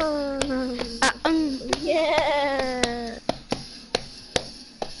 Yeah.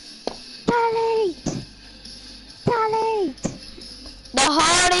 Daddy! Daddy! The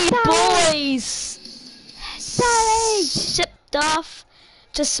Hardy Boys Daddy! shipped off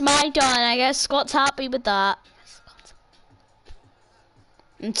to SmackDown. I guess Scott's happy with that.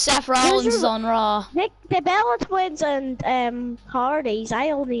 And Seth Rollins is on Raw. The Bella Twins and Hardys, I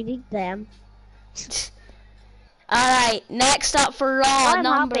only need them. Alright, next up for Raw, I'm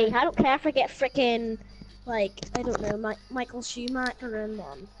happy. I don't care if I get frickin', like, I don't know, Michael Schumacher and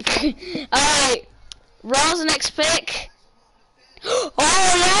one. Alright, Raw's the next pick.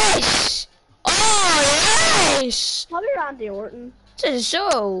 Oh yes! Oh yes! Probably Randy Orton. This is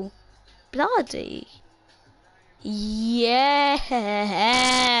so bloody. Yes!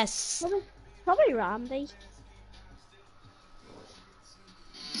 Probably Randy.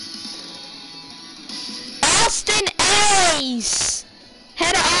 Austin Ace!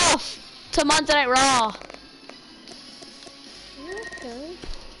 Head off to Monday Night Raw. Okay.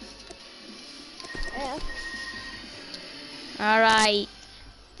 Yeah. Alright.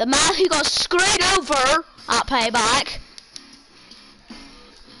 The man who got screwed over at Payback.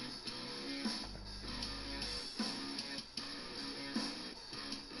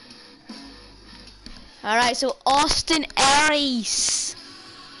 Alright, so Austin Aries.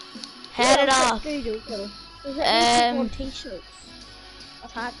 Headed off. T-shirts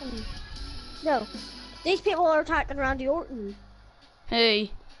attacking. No, these people are attacking Randy Orton. Who?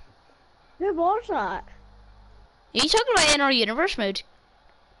 Who was that? Are you talking about in our Universe Mode?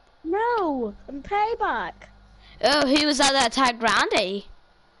 No, in Payback. Oh, who was that attacked Randy?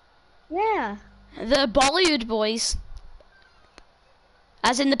 Yeah. The Bollywood boys.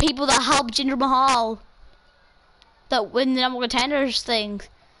 As in the people that helped Jinder Mahal. That win the number one contenders thing.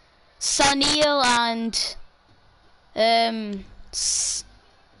 Sunil and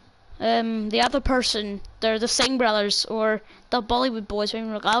the other person. They're the Singh brothers or the Bollywood boys.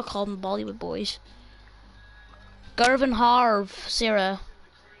 I'll call them Bollywood boys. Garvin Harv, Sarah.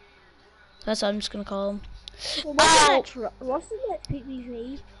 That's what I'm just gonna call them. Well, what's the next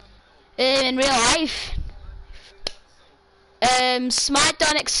PPV? In real life.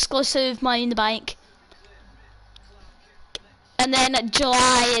 SmackDown exclusive Money in the Bank. And then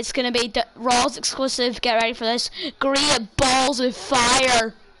July it's gonna be Raw's exclusive. Get ready for this. Great Balls of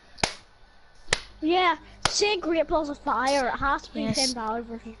Fire. Yeah, say Great Balls of Fire. It has to be Yes. Finn Balor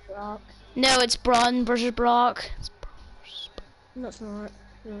versus Brock. No, it's Braun versus Brock. No, it's not.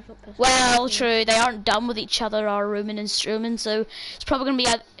 No, it's not Well, true. They aren't done with each other, are Roman and Strowman, so it's probably gonna be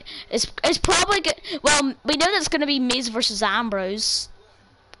a. It's probably good. Well, we know that's gonna be Miz versus Ambrose,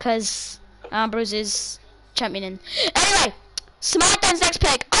 because Ambrose is championing. Anyway, SmackDown's next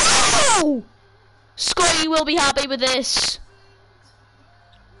pick. Oh! Scotty will be happy with this.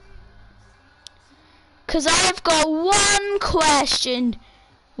 Because I've got one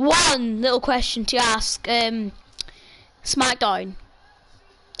little question to ask SmackDown.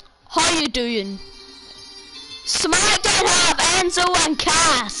 How you doing? SmackDown have Enzo and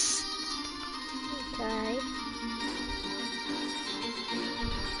Cass. Okay.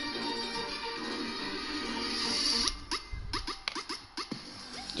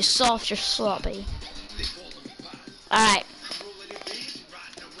 You're soft, you're sloppy. Alright.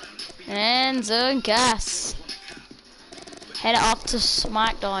 Enzo and Cass. Head off to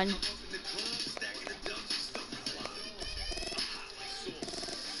SmackDown.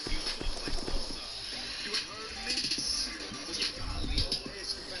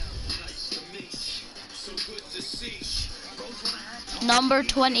 Number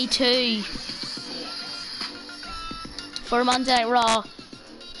 22 for Monday Night Raw.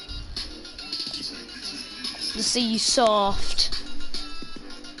 To see you soft.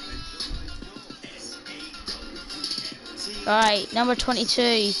 Alright, number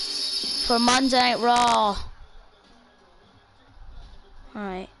 22 for Monday Night Raw.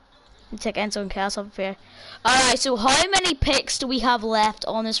 Alright. Take Enzo and Cass up here. Alright, so how many picks do we have left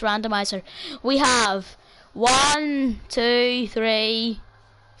on this randomizer? We have 1, 2, 3,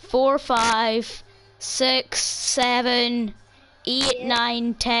 4, 5, 6, 7, 8,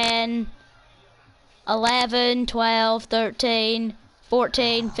 9, 10, 11, 12, 13,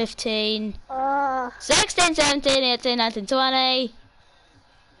 14, 15, 16, 17, 18, 19, 20,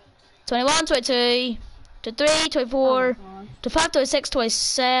 21, 22, 23, 24, 25, 26,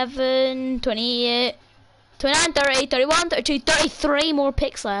 27, 28, 29, 30, 31, 32, 33 more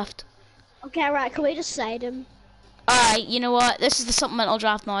picks left. Okay, right, can we just say them? Alright, you know what? This is the supplemental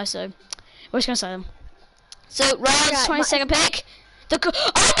draft now, so we're just gonna say them. So, Ron's 22nd pick. I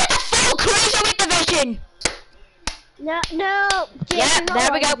get the full cruiserweight division! No. Yeah,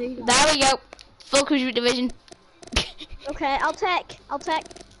 there we go. There we go. Full cruiserweight division. Okay, I'll take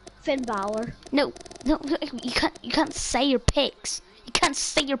Finn Balor. No, you can't say your picks. You can't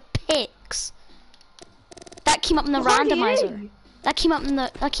say your picks. That came up in the randomizer. That came up in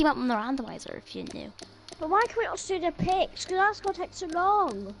the randomizer, if you knew. But why can't we not do the picks? Because that's gonna take so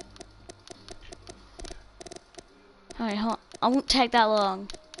long. Alright, hold on. I won't take that long.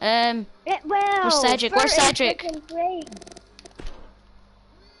 It will. Where's Cedric? Where's Cedric?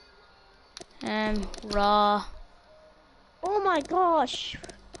 Raw. Oh my gosh.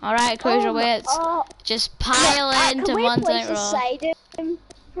 Alright, cruiserweights. Just pile into Monday Night Raw. Can we please decide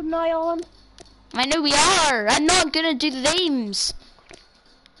from now on? I know we are. I'm not gonna do the names.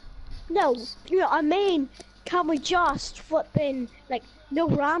 No, you know, I mean, can we just flip in, like, no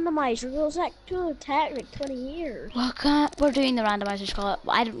randomizer? It was like, to take like 20 years. Well, we're doing the randomizer, Scott.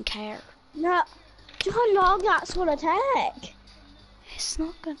 I don't care. No, do you know how long that's gonna take? It's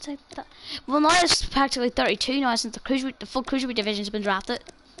not gonna take that. Well, now it's practically 32 now since the full cruiserweight division's been drafted.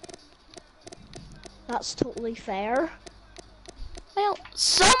 That's totally fair. Well,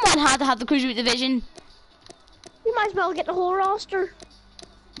 someone had to have the cruiserweight division. You might as well get the whole roster.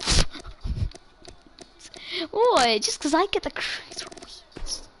 Boy, just because I get the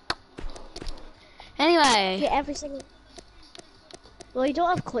cruiserweights. Anyway. Get every single. Well, you don't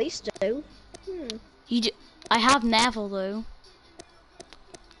have Cleese, though. I have Neville though.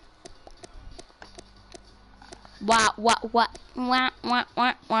 What? 1,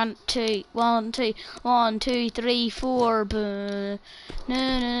 2, 3, 4.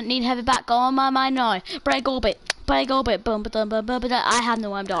 No, need heavy back on my mind now. Break orbit. Boom, I have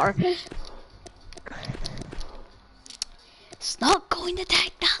no arm daughter. It's not going to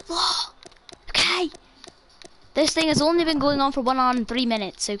take that long, okay? This thing has only been going on for 1 hour and 3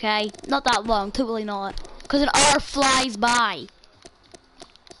 minutes, okay? Not that long, totally not. Because an hour flies by.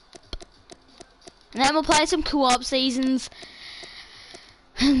 And then we'll play some co-op seasons.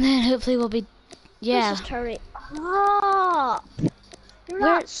 And then hopefully we'll be, yeah. Let's just hurry up.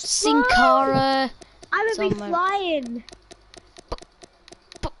 We're Sin Cara. I would be flying.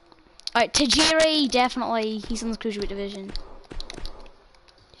 Alright, Tajiri, definitely. He's in the cruiserweight division.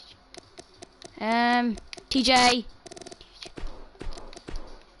 TJ.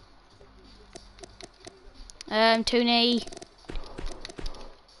 Tony.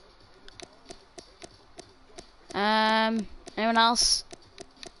 Anyone else?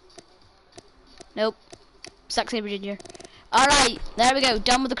 Nope. Zack Sabre Jr. Alright, there we go.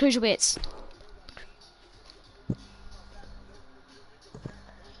 Done with the cruiserweights.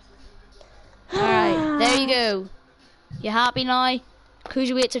 Alright, there you go. You happy now?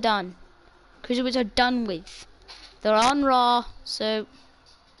 Cruiserweights are done. Cruiserweights are done with. They're on Raw, so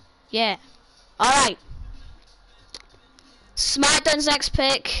yeah. Alright. SmackDown's next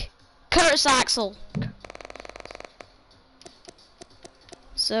pick, Curtis Axel.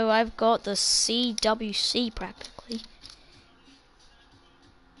 So I've got the CWC practically.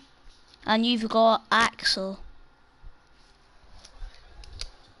 And you've got Axel.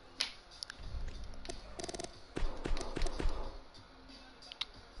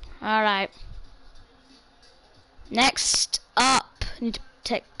 Alright. Next up, I need to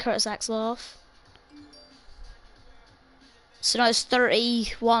take Curtis Axel off. So now it's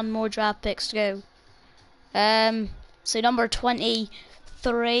 31 more draft picks to go. So number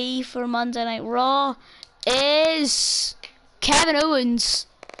 23 for Monday Night Raw is Kevin Owens.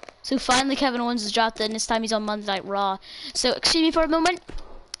 So finally Kevin Owens is drafted and this time he's on Monday Night Raw. So excuse me for a moment.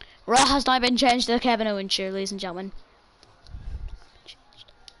 Raw has now been changed to the Kevin Owens show, ladies and gentlemen.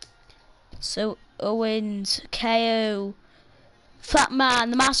 So Owens, KO, Fat Man,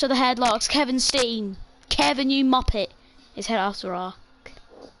 the Master of the Headlocks, Kevin Steen, Kevin you Muppet is head after Raw.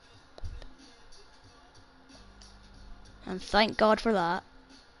 And thank God for that.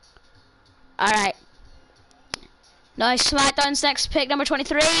 Alright. Now SmackDown's next pick, number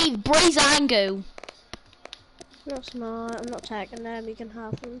 23, Breezango. No, it's not. I'm not tagging them. You can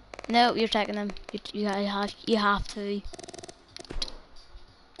have them. No, you're taking them. You have to.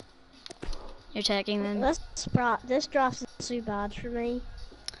 You're taking them. This draft is too bad for me.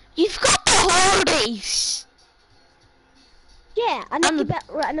 You've got the Hardys! Yeah, and the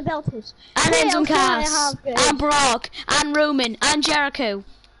Belters. And Enzo Cass. and Brock, and Roman, and Jericho.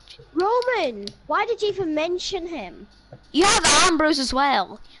 Roman! Why did you even mention him? You have Ambrose as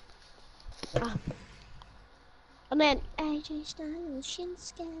well. Oh. And then AJ Styles,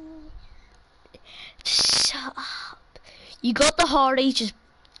 Shinsuke. Shut up. You got the Hardys, just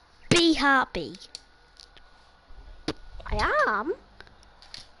be happy. I am.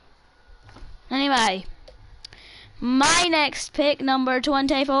 Anyway, my next pick, number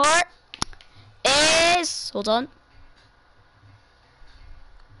 24, is... Hold on.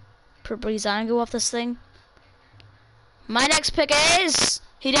 Put Breezango off this thing. My next pick is...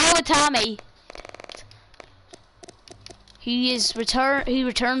 Hideo Itami. He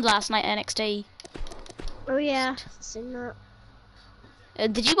returned last night NXT. Oh yeah, I've seen that.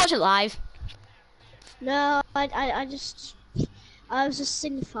 Did you watch it live? No, I was just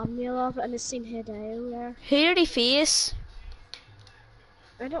seeing the thumbnail of it and it's seen Hideo there. Who did he face?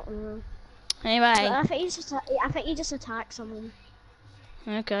 I don't know. Anyway. But I think he just attacked someone.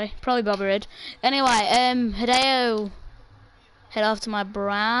 Okay, probably Bobby Roode. Anyway, Hideo, head off to my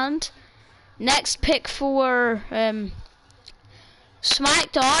brand. Next pick for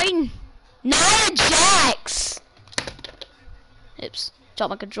SmackDown, Nia Jax. Oops,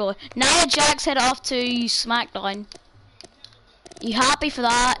 dropped my controller. Nia Jax head off to SmackDown. You happy for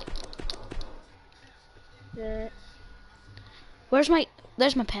that? Yeah. There's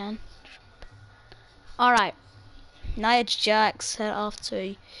my pen. All right. Nia Jax head off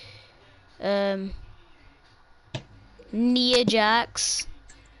to Nia Jax.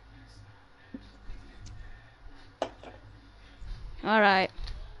 Alright.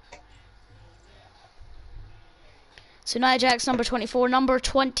 So Nia Jax number 24, number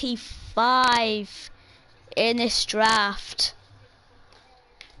 25 in this draft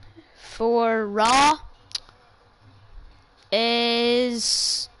for Raw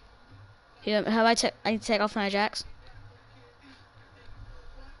is how I need to take off Nia Jax.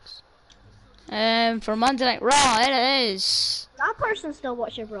 For Monday Night Raw, it is. That person still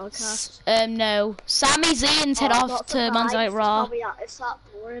watching broadcast. No. Sami Zayn's head off to Monday Night Raw. It's that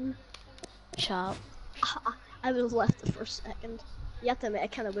boring. Shut up. I would have left it for a second. You have to admit,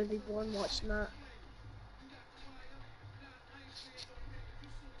 it kind of would be boring watching that.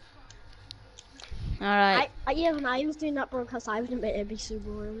 Alright. Yeah, when I was doing that broadcast, I would admit it'd be so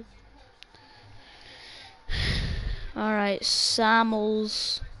boring. Alright,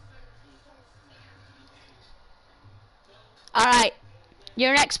 Samuels. Alright,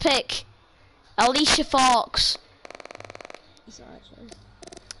 your next pick, Alicia Fox. Is that actually?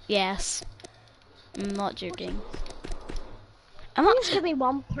 Yes. I'm not joking. I'm not just gonna be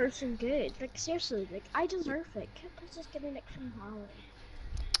one person good. Like seriously, like I deserve it. Can't just give me like Finn Balor.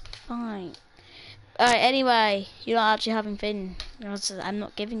 Fine. Alright, anyway, you're not actually having Finn. I'm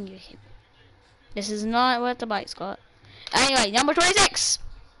not giving you him. This is not what the bike's got. Anyway, number 26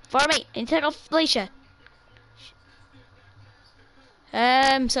 for me. And take off Alicia.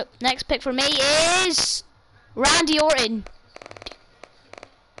 So next pick for me is Randy Orton.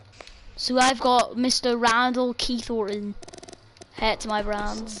 So I've got Mr. Randall Keith Orton. Head to my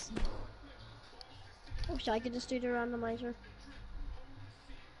brands. I wish I could just do the randomizer.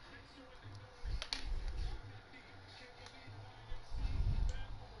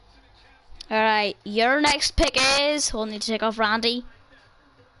 Alright, your next pick is... We'll need to take off Randy.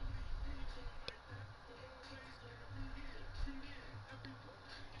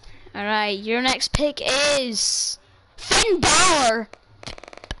 Alright, your next pick is... Finn Balor!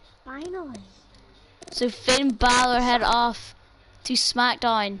 Finally. So Finn Balor head off to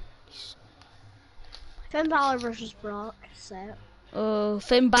SmackDown. Finn Balor versus Brock, set. Oh,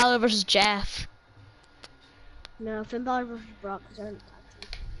 Finn Balor versus Jeff. No, Finn Balor versus Brock, because they're in the tag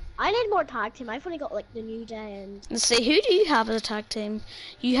team. I need more tag team. I've only got like the New Day and... Let's see, who do you have as a tag team?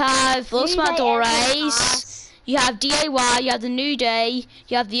 You have Los Matadores, you have DIY, you have the New Day,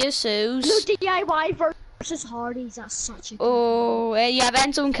 you have the Usos. No, DIY versus Hardys, that's such a good Oh, you have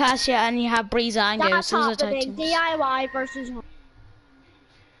Enzo and Cassia, and you have Breezango. That's So those are tag happening. teams. DIY versus Hardys.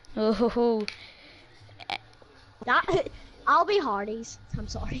 Oh, ho, ho. That... I'll be Hardys. I'm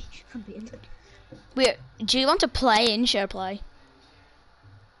sorry. I'm being... Wait, do you want to play in share play?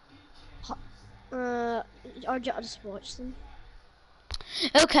 Or just watch them.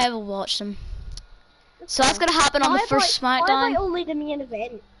 Okay, we'll watch them. So that's gonna happen on the first Why SmackDown. only the main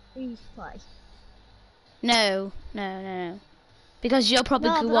event we play? No, no, no, no. Because you'll probably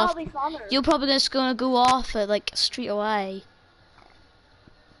No, go but off. that'll be funner. You're probably just gonna go off at like straight away.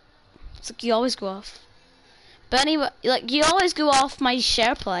 It's like you always go off. But anyway, like you always go off my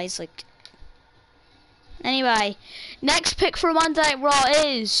share plays. Like anyway, next pick for Monday Night Raw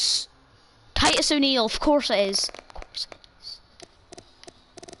is Titus O'Neil. Of course it is. Of course it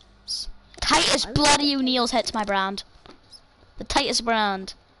is. Titus Bloody O'Neil's hits my brand. The Titus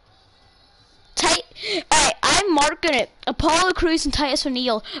brand. Alright, I'm marking it. Apollo Crews and Titus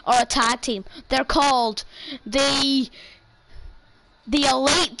O'Neil are a tag team. They're called the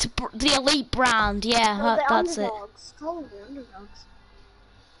elite brand. Yeah, No, that's it. underdogs. Call them the underdogs.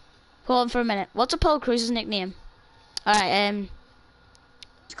 Hold on for a minute. What's Apollo Crews' nickname? Alright,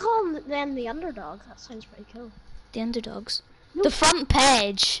 Just call them the underdogs. That sounds pretty cool. the underdogs. No. The front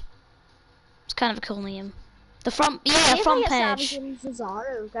page. It's kind of a cool name. The front, yeah, front page. Sami Zayn and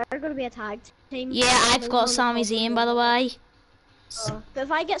Cesaro, they're going to be a tag team. Yeah, I've got Sami Zayn, by the way. But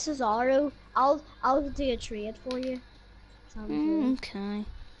if I get Cesaro, I'll do a trade for you. Okay.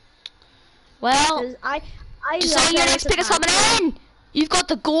 Well, I just say your next pick is coming in. You've got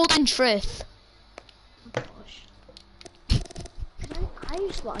the Golden Truth. Oh, gosh. I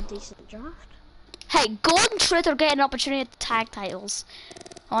just want a decent draft. Hey, Golden Truth are getting an opportunity at the tag titles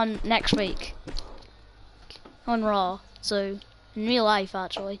on next week on Raw. So in real life,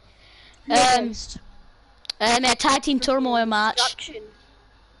 actually. A tag team turmoil match.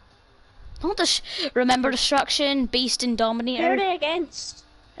 Not remember Destruction, Beast, and Dominator. Who are they against?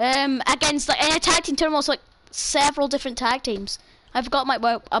 Against like in a tag team turmoil, it's like several different tag teams. I forgot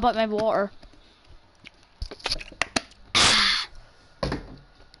about my water.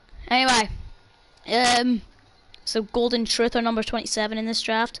 Anyway, so Golden Truth are number 27 in this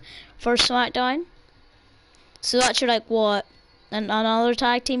draft for SmackDown. So that's your like what, another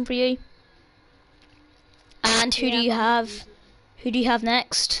tag team for you. And who do you have? Who do you have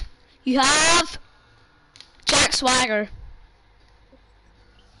next? You have Jack Swagger.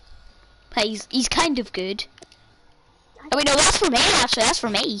 Hey, he's kind of good. Oh wait, no, that's for me actually. That's for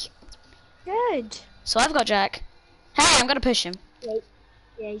me. Good. So I've got Jack. Hey, I'm gonna push him.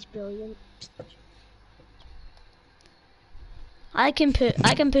 Yeah, he's brilliant. I can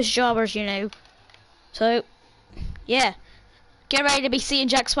push jobbers, you know. So, yeah, get ready to be seeing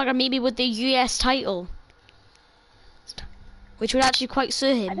Jack Swagger maybe with the US title, which would actually quite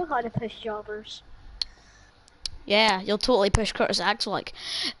suit him. I know how to push jobbers. Yeah, you'll totally push Curtis Axel like.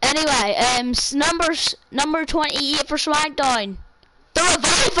 Anyway, number 28 for SmackDown, the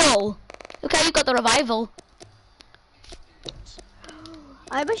Revival. Okay, you got the Revival.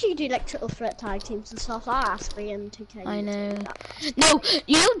 I wish you could do like triple threat tag teams and stuff. I'll ask me in 2K. I know. No,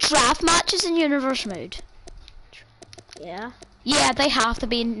 you know draft matches in Universe Mode. Yeah. Yeah, they have to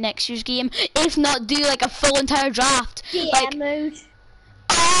be in next year's game. If not, do like a full entire draft. GM mode.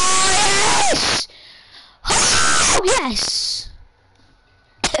 Oh yes! Oh yes!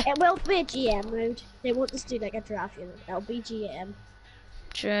 It will be a GM mode. They won't just do like a draft unit. It'll be GM.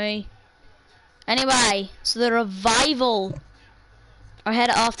 True. Anyway, so the Revival are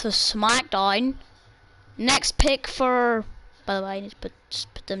headed off to SmackDown. Next pick for, by the way, I need to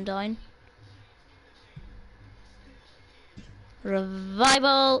just put them down.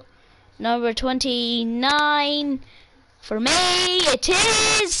 Revival number 29 for me. It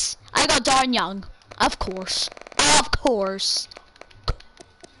is. I got Darn Young, of course.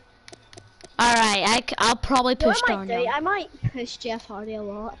 Alright, I'll probably push Darn Young. I might push Jeff Hardy a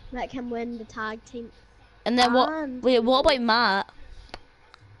lot. Let him win the tag team. And then what? Wait, what about Matt?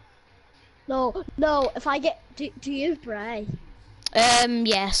 No. If I get, do you have Bray?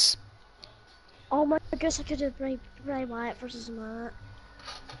 Yes. Oh my goodness, I could do Bray Wyatt versus Matt.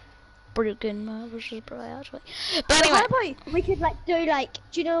 Broken Matt versus Bray actually. But But anyway, how about we could like do like,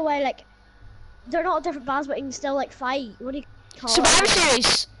 do you know where like they're not different bands but you can still like fight? What do you call Survivor it?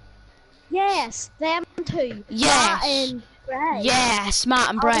 Series. Yes, them two. Yes. Matt and Bray. Yes, Matt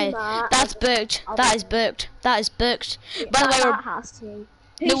and Bray. That's booked. That is booked. That is booked. By the way, Matt has to.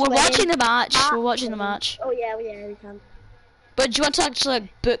 no, we're watching the match. Matt We're watching the wins. match. Oh yeah, we can. But do you want to actually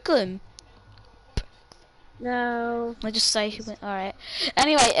like book them? No. Let's just say who went. All right.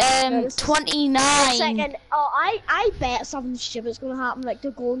 Anyway, No, this is- 29. Second, I bet something stupid's gonna happen. Like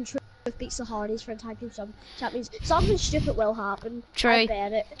the Golden Truth beats the Hardys for a tag team champions. Something stupid will happen. True. I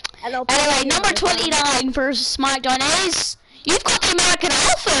bet it. And I'll Anyway, number 29 for SmackDown is you've got the American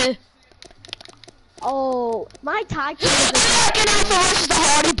Alpha. Oh, my tag team. American Alpha versus the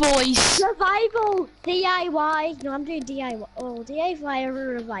Hardy Boys. Survival DIY. No, I'm doing DIY. Oh, DIY or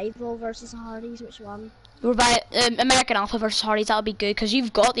Revival versus the Hardys. Which one? American Alpha versus Hardys. That would be good because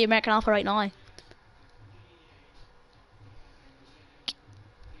you've got the American Alpha right now.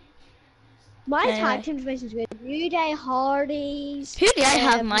 My tag team division is good. New Day Hardys. Who do I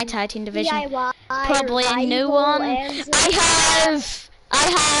have in my tag team division? DIY, Probably a new Rival, one. MZ. I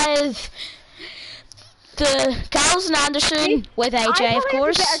have the Carlson Anderson with AJ, of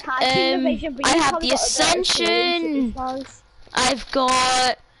course. I have the Ascension. I've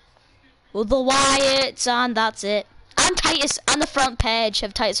got the Wyatts, and that's it. And Titus on the front page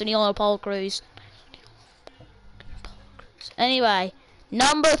have Titus O'Neil and Paul Cruz. Anyway,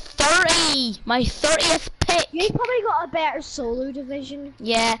 number 30, my 30th pick. You probably got a better solo division.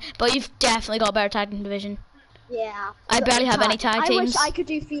 Yeah, but you've definitely got a better tag team division. Yeah. I barely have any tag teams. I wish I could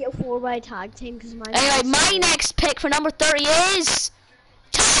do Fatal 4-way tag team because my. Anyway, my next pick for number 30 is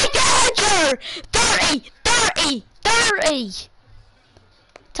Ty Dillinger. 30.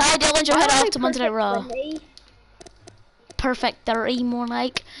 Ty Dillinger head off to Monday Night Raw. 20. Perfect 30, more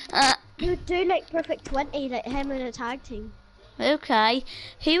like. Do like perfect 20, like him in a tag team. Okay,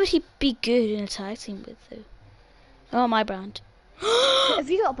 who would he be good in a tag team with though? Oh, my brand. Have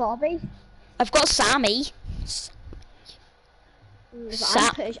you got Bobby? I've got Sammy.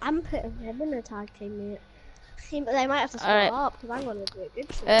 I'm putting him in a tag team, mate. But they might have to split up because I'm gonna do a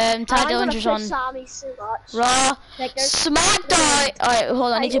good show. Ty Dillinger's on Sammy so much. Raw, like, SmackDown. Alright,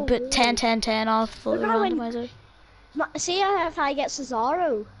 hold on. I need to put 10 off for the randomizer. See if I get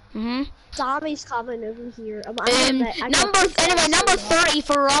Cesaro. Sammy's coming over here. Number 30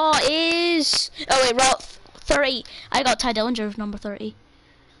 for Raw is. Oh wait, Raw 30. I got Ty Dillinger with number 30.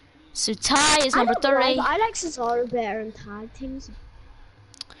 So Ty is number 30. I like Cesaro better in tag teams.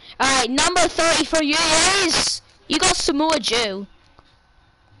 Alright, number 30 for you is. You got Samoa Joe.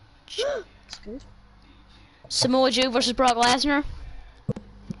 That's good. Samoa Joe versus Brock Lesnar.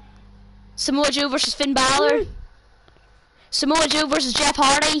 Samoa Joe versus Finn Balor. Samoa Joe versus Jeff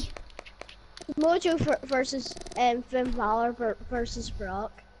Hardy. Samoa Joe versus Finn Balor versus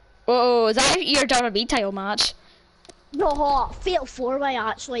Brock. Oh, is that your WWE title match? No, Fatal 4-way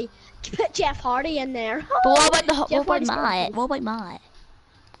actually. Put Jeff Hardy in there. But what about Matt? What about Matt?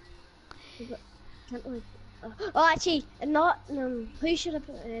 Oh, actually, not. Who should have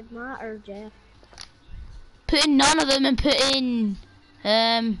put Matt or Jeff? Put in none of them and put in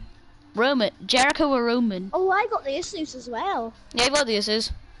Roman, Jericho or Roman. Oh, I got the Usos as well. Yeah, you've got the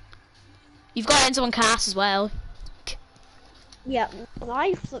Usos. You've got Enzo and Cass as well. Yeah,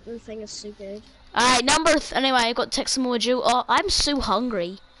 my flipping thing is so good. Alright, anyway, I got Tex Samoa Joe. Oh, I'm so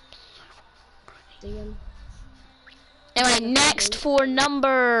hungry. Damn. Anyway, next for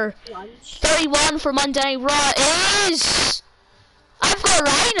number 31 for Monday Night Raw is. I've got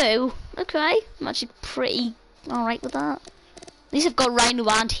Rhino. Okay, I'm actually pretty alright with that. At least I've got Rhino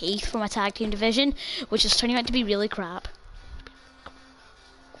and Heath for my tag team division, which is turning out to be really crap.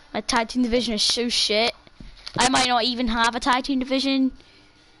 My tag team division is so shit. I might not even have a tag team division.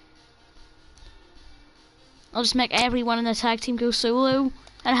 I'll just make everyone in the tag team go solo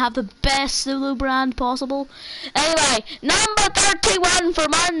and have the best solo brand possible. Anyway, number 31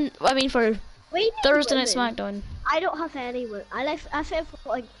 for Thursday Night SmackDown. I don't have any. I think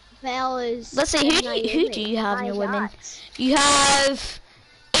like Bella's. Let's see, who do you have in your women? You have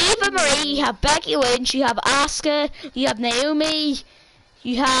Eva Marie, you have Becky Lynch, you have Asuka, you have Naomi,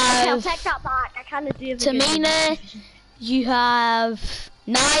 you have. Okay, I'll take that back. I kind of do. Tamina, you have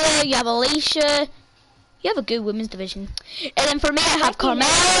Nia, you have Alicia. You have a good women's division. And then for me, I have Carmella,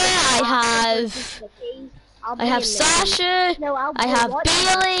 I have Sasha, I have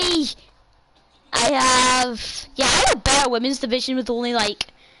Bailey, I have a better women's division with only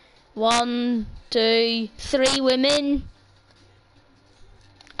like 1, 2, 3 women.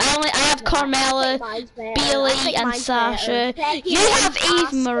 I have Carmella, Bailey, and Sasha. You have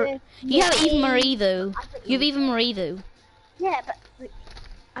Eva Marie. You have Eva Marie though. You have Eva Marie though. Yeah, but.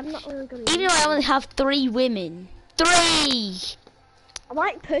 I'm not really gonna. Even though I only have 3 women. 3! I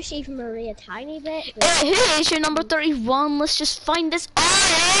might push Eva Marie a tiny bit. Who is your number 31? Let's just find this.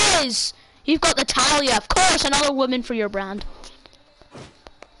 Oh, it is! You've got Natalia, of course, another woman for your brand.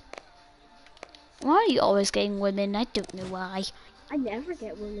 Why are you always getting women? I don't know why. I never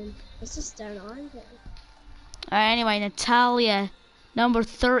get women. It's just down on it. Alright, anyway, Natalia, number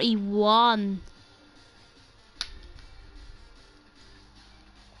 31.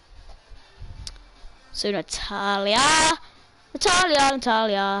 So Natalia.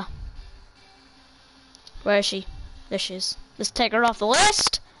 Where is she? There she is. Let's take her off the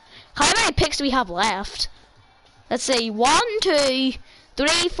list. How many picks do we have left? Let's see. 1, 2,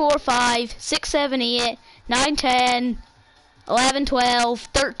 3, 4, 5, 6, 7, 8, 9, 10, 11, 12,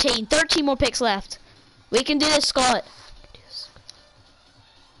 13. 13 more picks left. We can do this, Scott.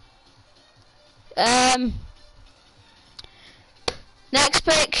 Next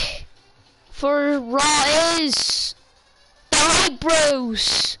pick. for Raw is the Hype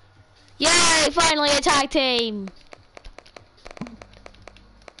Bros. Yay! Finally a tag team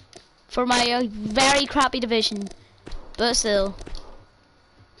for my very crappy division, but still,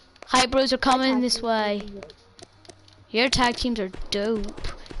 Hype Bros are coming this way. Your tag teams are dope.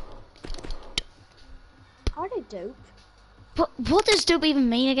 Are they dope? But what does dope even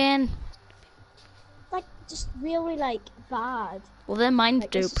mean again? Like, just really, like, bad. Well, then mine's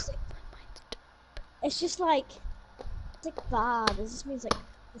Like, dope. It's just like bad. It just means like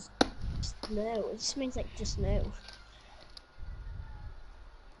just no. It just means like just no.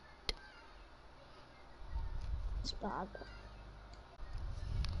 It's bad.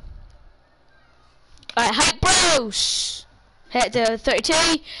 Alright, Hype Bros! Hit the 32,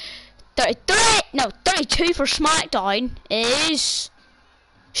 33, no, 32 for SmackDown is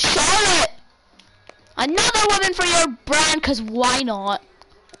Charlotte! Another woman for your brand, cause why not?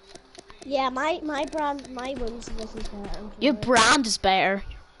 Yeah, my brand, my women's division is better. Your brand is better.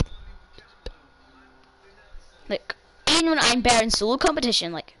 Like, even when I'm better in solo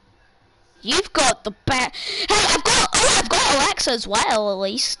competition, like, you've got the best. Hey, I've got Alexa as well, at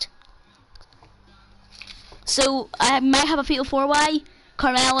least. So I might have a fatal 4-way.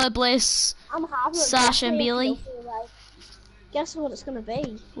 Carmella, Bliss, Sasha, and Bailey. Guess what it's gonna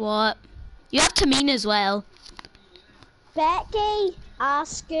be? What? You have Tamina as well. Becky,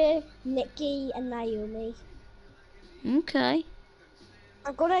 Asuka, Nikki, and Naomi. Okay.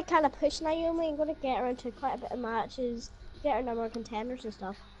 I'm gonna kind of push Naomi. I'm gonna get her into quite a bit of matches, get her number of contenders and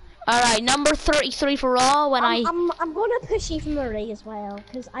stuff. All right, number 33 for Raw. I'm gonna push Eva Marie as well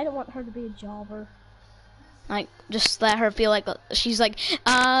because I don't want her to be a jobber. Like, just let her feel like she's like,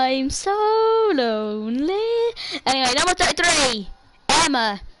 I'm so lonely. Anyway, number 33,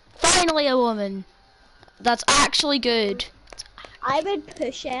 Emma. Finally a woman. That's actually good. I would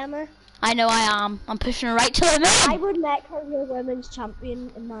push Emma. I know I am. I'm pushing her right to the moon. I would make her your women's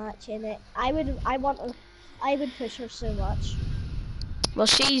champion match in it. I would push her so much. Well,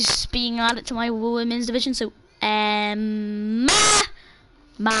 she's being added to my women's division, so You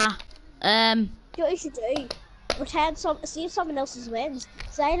know what you should do? Pretend see if someone else's wins.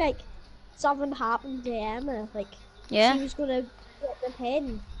 Say like something happened to Emma, like yeah. she was gonna get the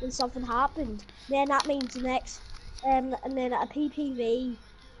pin and something happened. Then that means the next and then at a PPV,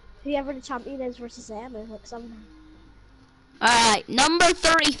 whoever the champion is versus Emma, like something. Alright, number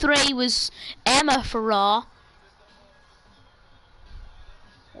 33 was Emma for Raw.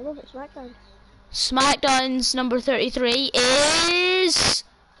 I love it, SmackDown. SmackDown's number 33 is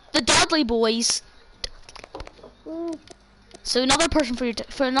the Dudley Boys. So another person for your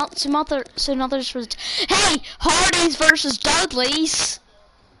another's for hey, Hardys versus Dudleys.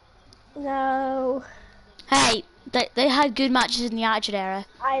 No. Hey, they had good matches in the Attitude Era.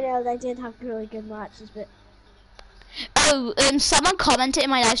 I know they did have really good matches, but oh, someone commented in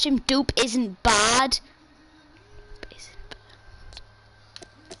my live stream, dope isn't bad.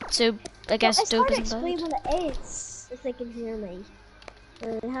 So I guess it's dope hard to isn't bad. explain what it is if they can hear me.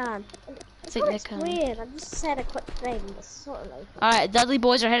 It's think hard they to can. explain. I just said a quick thing. It's sort of like. Alright, Dudley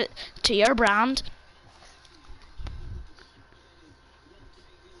Boys are headed to your brand.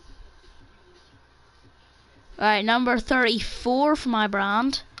 Alright, number 34 for my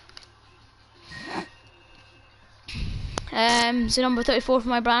brand. So number 34 for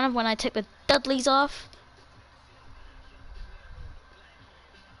my brand when I take the Dudleys off.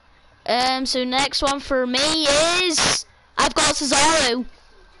 So next one for me is I've got Cesaro.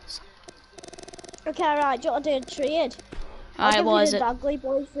 Okay, right. Do you want to do a trade? Alright, what is it? Dudley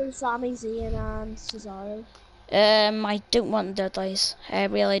Boys for Sami Zayn and Cesaro. I don't want the Dudleys. I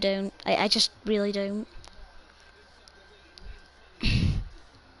really don't. I just really don't.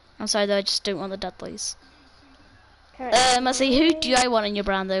 I'm sorry though, I just don't want the Dudleys. Let's see, who do I want in your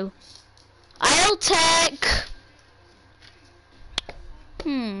brand though? I'll take...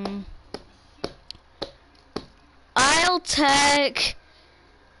 I'll take...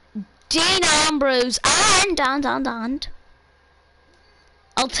 Dean Ambrose and...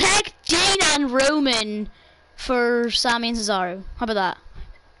 I'll take Dean and Roman for Sami and Cesaro. How about that?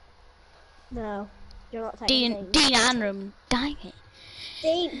 No, you're not taking Dean and Roman. Dang it.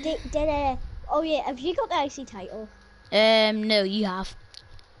 Oh yeah, have you got the IC title? No, you have.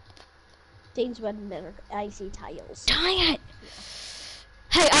 Dean's winning their IC titles. Dang it!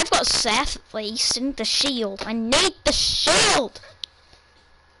 Hey, I've got Seth at least. I need the shield. I need the shield!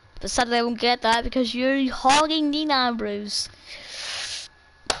 But sadly I won't get that because you're hogging Dean Ambrose.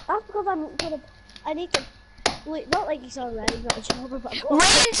 That's because I need to... Wait, not like he's already got a jobber, but...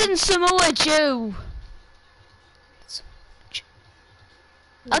 Reigns and Samoa Joe!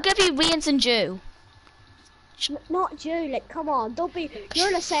 I'll give you Reigns and Joe. Not Joe, like, come on, don't be,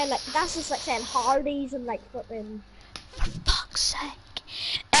 you're just saying, like, that's just like saying Hardys and like flipping. For fuck's sake.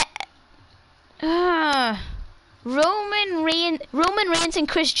 Roman Reigns and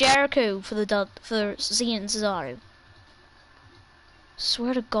Chris Jericho for Cena and Cesaro.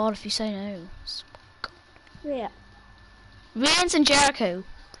 Swear to God if you say no. Yeah. Reigns and Jericho.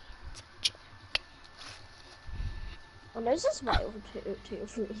 Well, there's just way over two or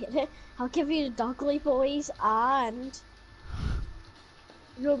three. I'll give you the Dudley Boys and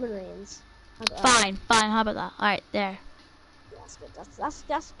Roman Reigns. Fine. How about that? All right, there. That's good.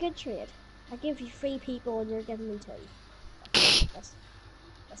 That's a good trade. I give you 3 people and you're giving me 2. That's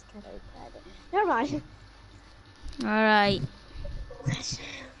kind of bad. Never mind. All right.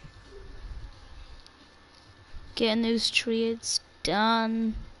 Getting those trades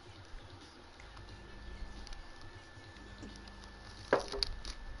done.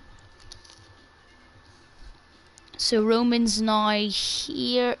 So Roman's now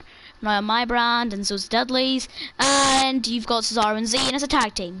here, now on my brand, and so's Dudley's, and you've got Cesaro and Zayn as a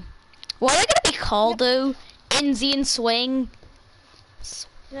tag team. What are they gonna be called though? Inzy and Swing.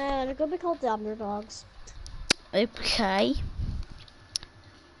 Yeah, they're gonna be called the Underdogs. Okay.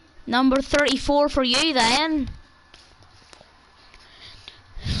 Number 34 for you then.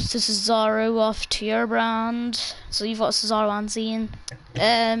 So Cesaro off to your brand. So you've got Cesaro and Zayn.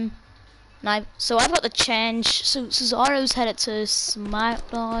 Now, so I've got the change. So Cesaro's headed to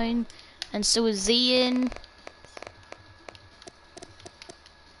SmackDown, and so is Zayn.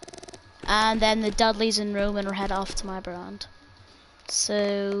 And then the Dudleys and Roman are head off to my brand.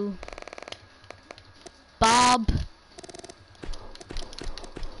 So Bob,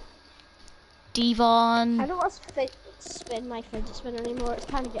 Devon. I don't want to spin my fidget spinner anymore. It's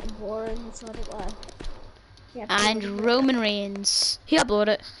kind of getting boring, so I don't want to. Yeah, and Roman Reigns. He uploaded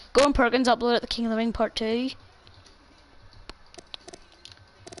it. Gordon Perkins uploaded the King of the Ring Part 2.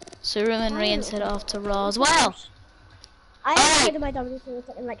 So Roman Reigns head off to Raw as well. I haven't played my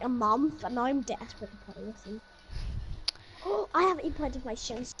WWE in like a month, and now I'm desperate to play with him. Oh, I haven't even played with my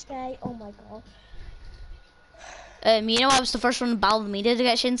Shinsuke. Oh my god. You know I was the first one in Battle Media to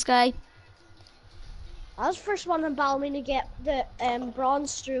get Shinsuke. I was the first one in Battle Media to get the Braun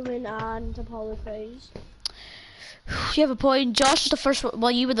Strowman and Apollo Crews. You have a point. Josh was the first one.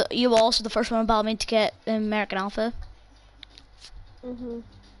 Well, you were also the first one in Battle Media to get American Alpha. Mhm.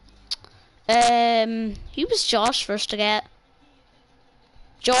 Who was Josh first to get?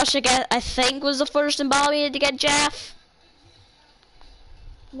 Josh, I think, was the first in Battle Media to get Jeff.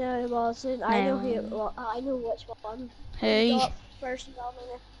 No, it wasn't. I know who it was. I know which one. Who? Got first in Battle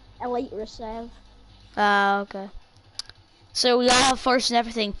Media. Elite Rusev. Ah, okay. So we all have first and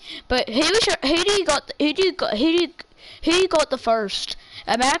everything. But who do you got the first?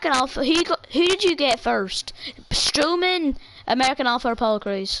 American Alpha. Who did you get first? Strowman, American Alpha, or Apollo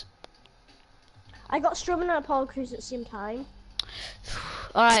Crews? I got Strowman and Apollo Crews at the same time.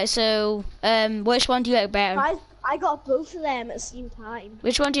 Alright, so which one do you like better? I got both of them at the same time.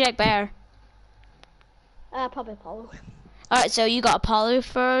 Which one do you like better? Probably Apollo. Alright, so you got Apollo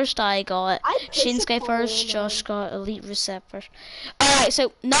first, I got Shinsuke Apollo, first, Josh got Elite Rusev first. Alright,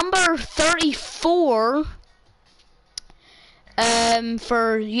 so number 34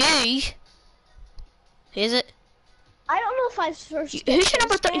 for you. Who is it? I don't know if I was first. Who's your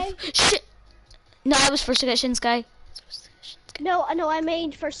number 30? No, I was first to get Shinsuke. No, I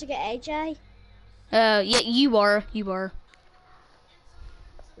made first to get AJ. Yeah, you were.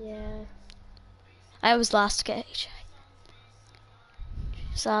 Yeah. I was last to get AJ.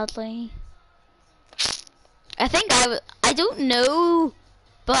 Sadly. I don't know,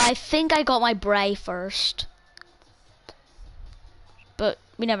 but I think I got my Bray first. But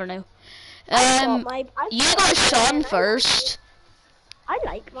we never know. You got Sean first. I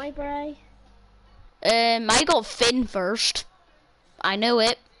like my Bray. I got Finn first. I know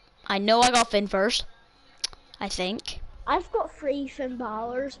it. I know I got Finn first. I think. I've got 3 Finn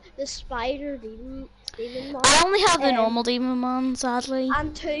Balor's, the Spider Demon one. I only have the normal Demon one, sadly.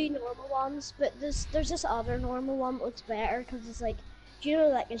 And 2 normal ones, but there's this other normal one that's better because it's like, do you know,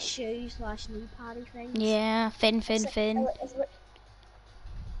 like a shoe / knee padding thing? Yeah, Finn.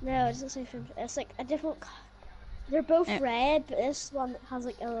 No, it doesn't say Finn. It's like a different. They're both red, but this one has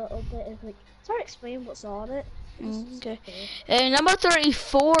like a little bit of like. It's hard to explain what's on it. Okay. Number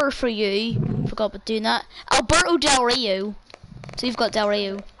 34 for you. Forgot about doing that. Alberto Del Rio. So you've got Del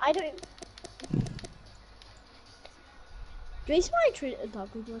Rio. I don't. The reason why I treated it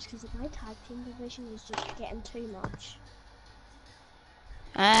doggy was because my tag team division is just getting too much.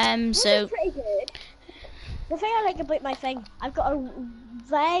 So. Pretty good. The thing I like about my thing, I've got a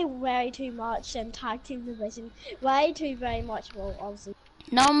very too much in tag team division. Very much. Well, obviously.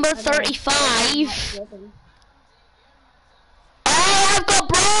 Number 35. Oh, I've got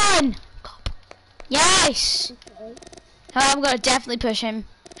Braun! Yes! Okay. I'm gonna definitely push him.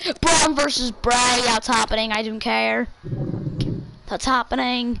 Braun versus Bray, that's happening, I don't care. That's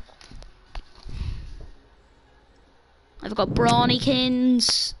happening. I've got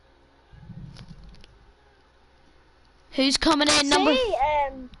Browniekins. Who's coming in? Number...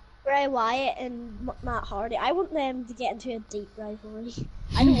 Bray Wyatt and Matt Hardy. I want them to get into a deep rivalry.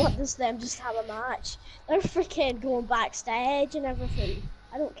 I don't want them just to have a match. They're freaking going backstage and everything.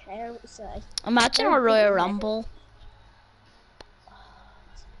 I don't care what to say. Imagine a Royal Rumble.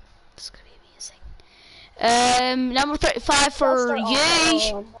 This is gonna be amazing. Number 35 for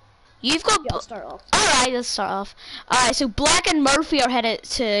you. You've got... Start off. Alright, let's start off. Alright, so Black and Murphy are headed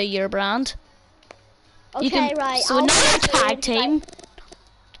to your brand. Okay, right. So now tag team.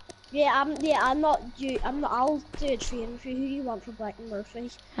 I'm not. I'll do a training for you. Who do you want for Black and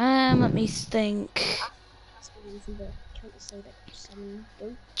Murphy? Let me think.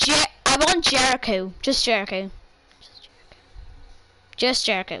 I want Jericho. Just Jericho. Just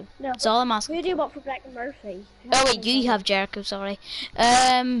Jericho. No, that's all I'm asking. Who do you want for Black and Murphy? Oh wait, you have Jericho. Sorry.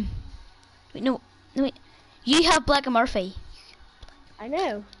 Wait, no, wait. You have Black and Murphy. I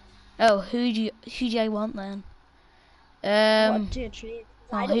know. Oh, who do I want then? Who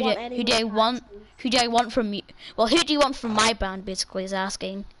do I want from you? Well, who do you want from my band? Basically, is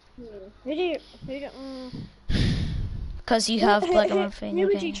asking. Because you have Black and Murphy. Who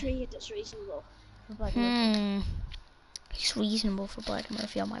would you trade that's reasonable for Black and Murphy? He's reasonable for Black and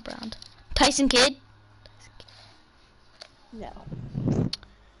Murphy on my brand. Tyson Kidd. No.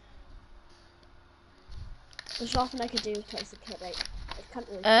 There's nothing I could do with Tyson Kidd. I can't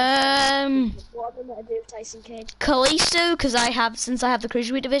really what am I gonna do with Tyson Kidd? Kalisto, because since I have the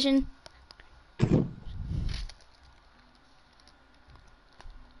cruiserweight division.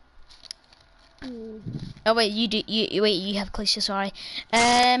 Oh wait, you have Kalisto. Sorry.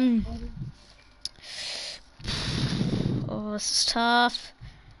 Oh, this is tough.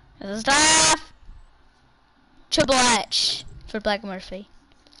 Triple H for Black and Murphy.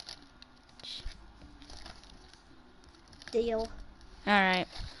 Deal. Alright.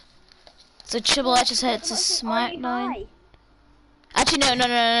 So Triple H is headed to SmackDown. Actually, no.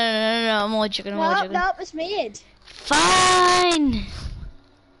 I'm only joking. No, it's made. Fine.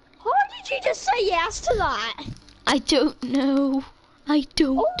 How did you just say yes to that? I don't know. I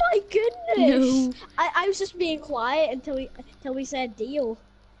don't. Oh my goodness. No. I was just being quiet until we said deal.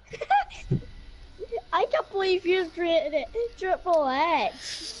 I can't believe you created it. Triple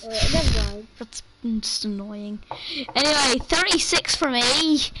H. Never mind. That's just annoying. Anyway, 36 for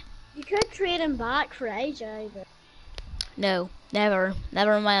me. You could trade him back for AJ, but... No, never.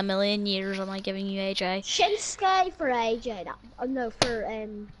 Never in my million years am I giving you AJ. Shinsuke for AJ. No, for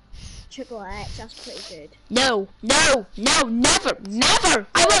Triple H. That's pretty good. No, never. I want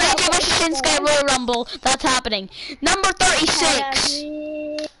AJ versus Shinsuke Royal Rumble. That's happening. Number 36.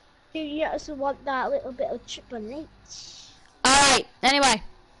 You also want that little bit of Triple H. Alright, anyway.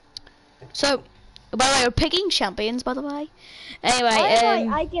 So, by the way, we're picking champions, by the way. Anyway,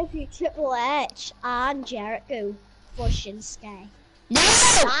 I give you Triple H and Jericho for Shinsuke. No!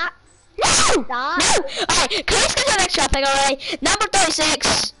 No! Alright, can we skip to the next topic, alright? Number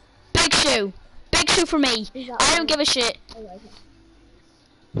 36, Big Show. Big Show for me. I don't give a shit.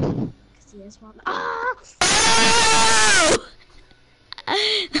 Oh!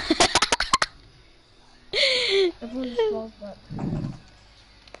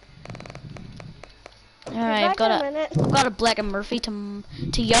 Alright, I've got a Black and Murphy to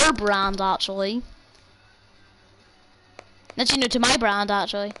your brand actually. That's to my brand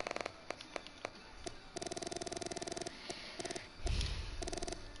actually.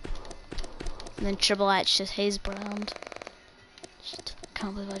 And then Triple H is his brand.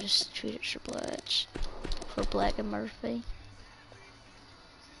 Can't believe I just treated Triple H for Black and Murphy.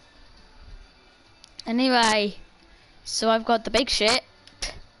 Anyway, so I've got the big shit.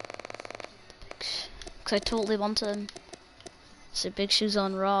 Because I totally wanted him. So Big Show's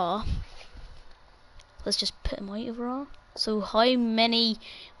on Raw. Let's just put him out of Raw. So how many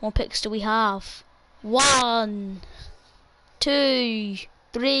more picks do we have? 1, 2,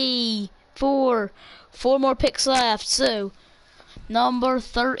 3, 4. 4 more picks left. So number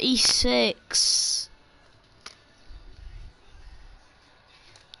 36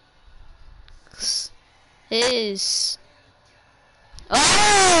 is...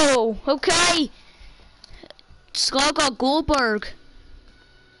 Oh! Okay! Scott got Goldberg.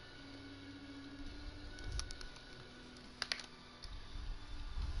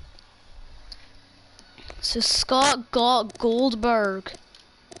 So Scott got Goldberg.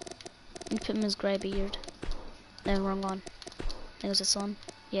 You put him in his grey beard. No, wrong one. I think it was this one.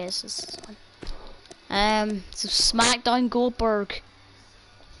 Yes, this one. So SmackDown Goldberg.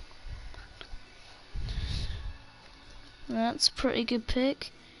 That's a pretty good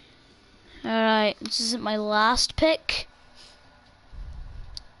pick. Alright, this isn't my last pick.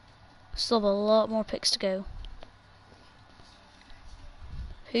 Still have a lot more picks to go.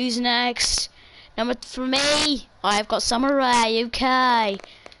 Who's next? Number for me, I've got Samurai, okay.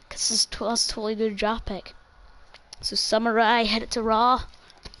 Cause that's a totally good draft pick. So Samurai, head it to Raw.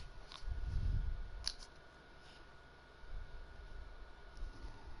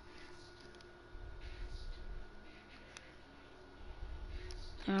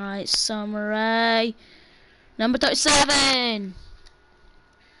 Alright, Samurai. Number 37.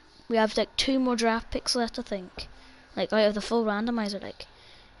 We have like 2 more draft picks left, I think. Like out of the full randomizer, like.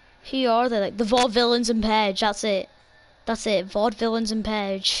 Who are they? Like the Vaudevillains and Page, that's it. That's it, Vaudevillains and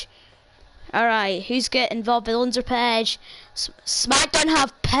Page. Alright, who's getting Vaudevillains or Page? SmackDown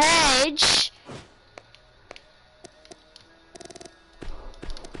have Page.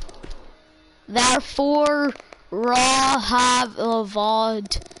 Therefore, Raw have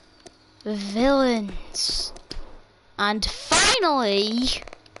Vaudevillains. And finally,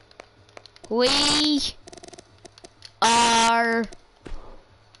 we are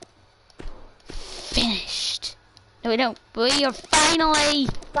finished. No, we don't. We are finally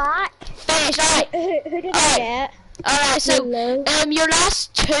back. Finished. Alright. Who did I get? Alright, so your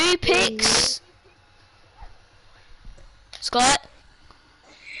last 2 picks. Scott?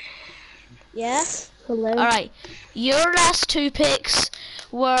 Yes. Hello. Alright. Your last 2 picks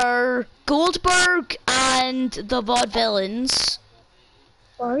were Goldberg and the Vaudevillains.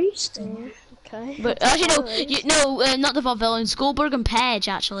 Are you still? Okay. But actually no, not the Vaudevillains, Goldberg and Page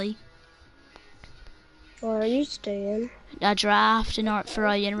actually. Where are you staying? A draft in art for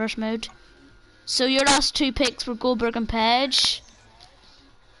a universe mode. So your last 2 picks were Goldberg and Page.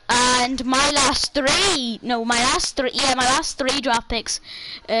 And my last 3 draft picks,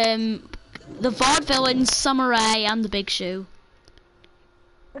 the Vaudevillains, Samurai, and the Big Show.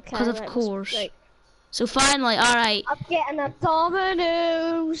 Okay. Because of course. So finally, alright. I'm getting a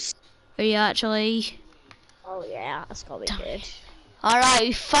Domino's. Are you actually? Oh yeah, that's gonna be good. Alright,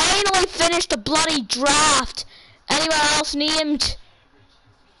 we finally finished the bloody draft. Anyone else named?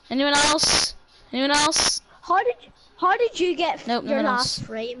 Anyone else? Anyone else? How did you get Nope, your no one last else.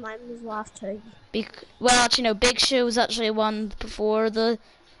 3? Mine was last 2. Well, actually, no. Big Show was actually one before the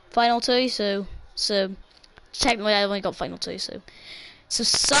final 2, so technically I only got final 2. So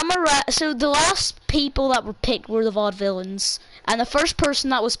Samurai. So the last people that were picked were the Vaudevillains, and the first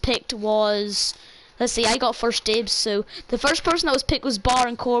person that was picked was. Let's see, I got first dibs, so the first person that was picked was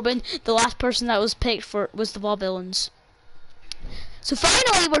Baron Corbin, the last person that was picked was the Vaudevillains. So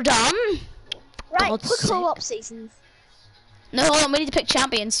finally we're done. Right, God's quick sake. call-up seasons. No, hold on, we need to pick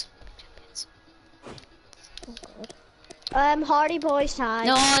champions. Oh god. Hardy Boys time.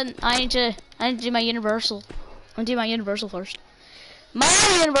 No, I need to do my Universal. I'll do my Universal first. My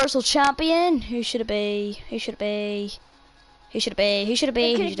Universal champion, who should it be? Who should it be? Who should it be? Who should it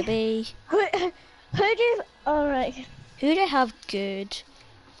be? Who should it be? Who do? Alright. Who do I have good?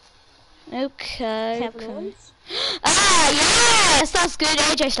 Okay. Kevin Owens. Ah, yes, that's good.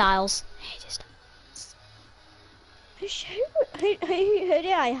 AJ Styles. AJ Styles. Who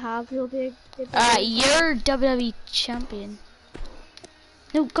do I have? Who'll be good? You're WWE champion.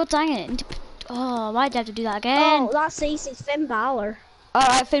 No, god dang it. Oh, why'd I have to do that again? Oh, that's easy. Finn Balor.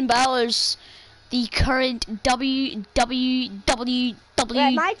 Alright, Finn Balor's the current WWE.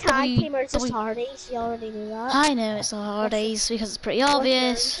 Right, my tag team are just Hardys. You already knew that. I know it's the Hardys because it's pretty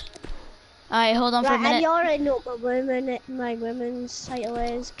obvious. Alright, hold on for a minute. And you already know what my women's title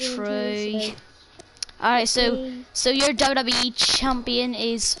is. True. Alright, so your WWE champion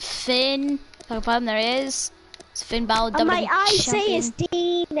is Finn. There it is. It's Finn Balor, WWE my I champion. say is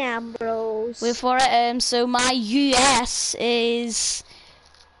Dean Ambrose. Wait for it. So my US is.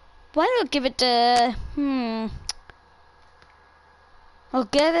 Why don't I give it to? I'll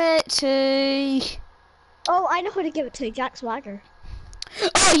give it to. Oh, I know who to give it to. Jack Swagger.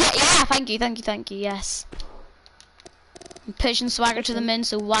 Oh yeah. Thank you. Yes. I'm pushing Swagger to the moon,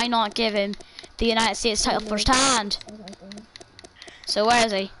 so why not give him the United States title first hand? So where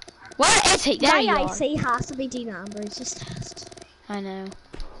is he? Where is he? There you are. My IC has to be Dean Ambrose. Just. I know.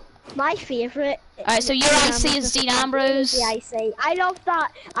 My favourite. Alright, so your IC is Dean Ambrose. The IC. I love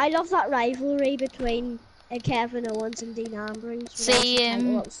that rivalry between Kevin Owens and Dean Ambrose. See,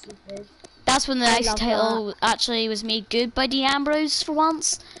 that's when the IC title actually was made good by Dean Ambrose for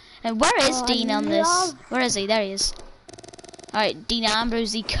once. And where is Dean on this? Where is he? There he is. Alright, Dean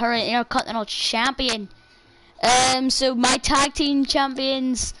Ambrose, the current Intercontinental Champion. So my tag team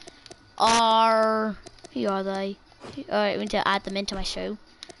champions are... Who are they? Alright, we need to add them into my show.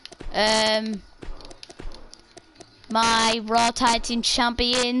 My Raw tag team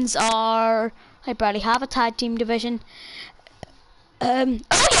champions are... I barely have a tag team division. Oh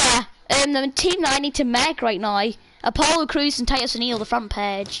yeah! The team that I need to make right now, Apollo Crews and Titus O'Neil, the front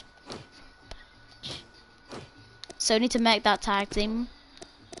page. So I need to make that tag team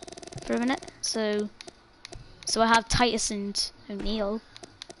for a minute. So I have Titus and O'Neil.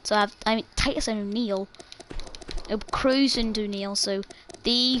 Titus and O'Neil. Crews and O'Neil. So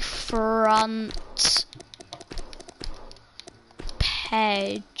the front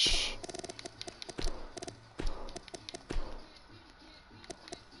page.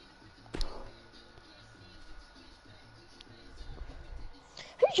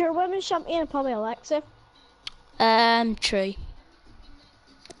 Who's your women's champion? Probably Alexa. True.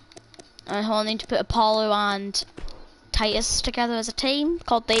 I need to put Apollo and Titus together as a team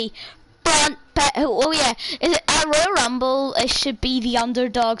called the front. Oh yeah, is it at Royal Rumble? It should be the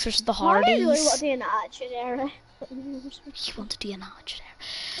underdogs versus the Hardys. I really want to do an attitude era. You want to do an attitude era?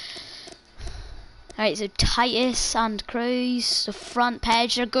 Alright, so Titus and Crews, the front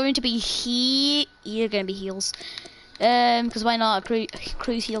page, they're going to be You're going to be heels. Because why not a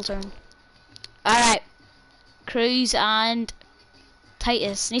Crews heel turn? Alright. Crews and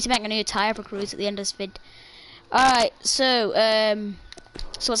Titus. Need to make a new attire for Crews at the end of this vid. Alright, so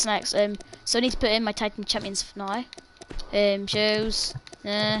what's next? So I need to put in my tag team champions for now. Shows.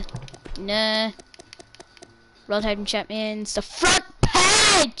 Raw tag team champions. The front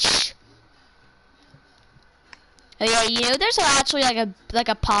page! Oh yeah, you know there's actually like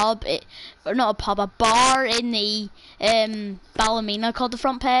a pub, or not a pub, a bar in the Ballymena called the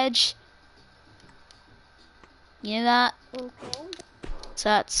front page. You know that? Okay. So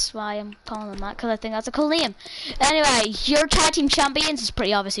that's why I'm calling them that, because I think that's a cool name. Anyway, your tag team champions is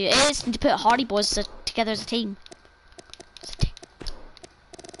pretty obvious who it is. Need to put Hardy Boys together as a team.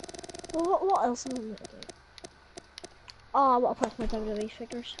 Well, what else am I going to do? Oh, I want to play my WWE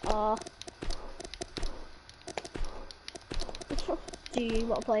figures. Do you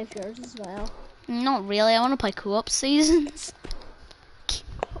want to play with yours as well? Not really, I want to play co-op seasons.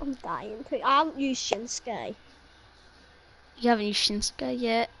 I'm dying to. I haven't used Shinsuke. You haven't used Shinsuke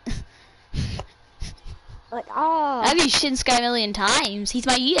yet? I've used Shinsuke a million times. He's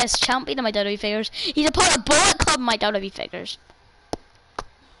my US champion in my WWE figures. He's a part of Bullet Club in my WWE figures.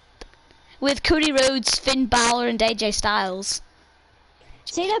 With Cody Rhodes, Finn Balor, and AJ Styles.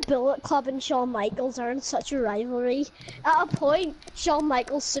 See, the Bullet Club and Shawn Michaels are in such a rivalry. At a point, Shawn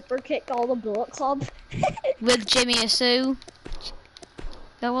Michaels super kicked all the Bullet Club. With Jimmy Uso.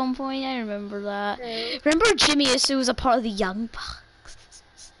 At one point, I remember that. No. Remember Jimmy Uso was a part of the Young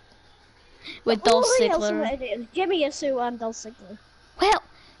Bucks? With Dolph Ziggler. Jimmy Uso and Dolph Ziggler. Well,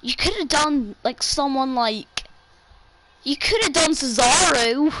 you could have done, like, someone like... You could have done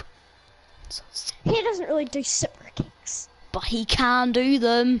Cesaro. He doesn't really do super kicks. But he can do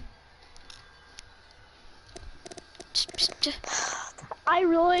them. I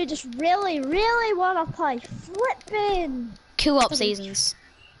really want to play flipping. Co-op seasons.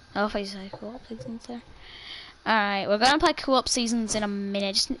 Oh, if I say co-op seasons there. Alright, we're gonna play co-op seasons in a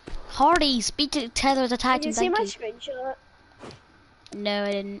minute. Just Hardy, speak to Tether the tag team. Did you see my screenshot? No,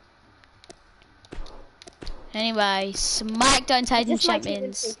 I didn't. Anyway, SmackDown tag team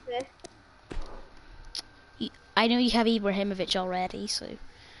champions. I know you have Ibrahimovic already, so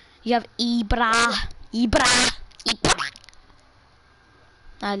you have Ibra.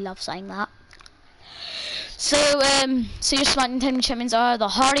 I love saying that. So your SmackDown tag team champions are the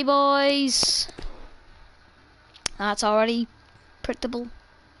Hardy Boys. That's already predictable.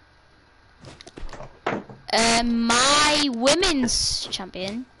 My women's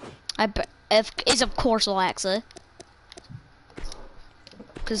champion, is of course Alexa.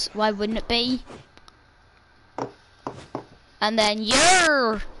 Because why wouldn't it be? And then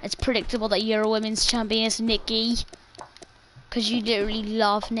it's predictable that your women's champion is Nikki. Because you literally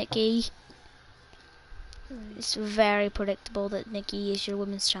love Nikki. It's very predictable that Nikki is your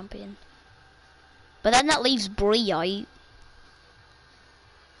women's champion. But then that leaves Brie out.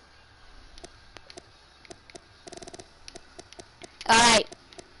 Alright.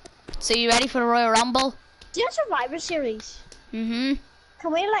 So you ready for the Royal Rumble? Do you have Survivor Series? Mm-hmm.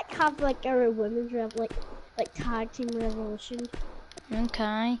 Can we have our women's like tag team revolution?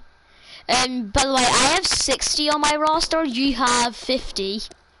 Okay. By the way, I have 60 on my roster. You have 50.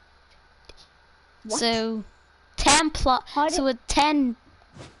 What? So 10 plus. So with 10.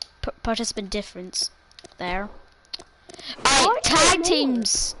 participant difference there. Alright, tag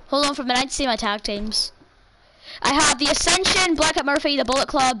teams. Hold on for a minute, I need to see my tag teams. I have the Ascension, Black Hat Murphy, the Bullet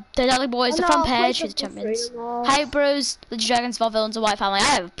Club, the Deadly Boys, the Front Page, who's the champions. Hype Bros, the Dragons, Vaudevillains, the White Family. I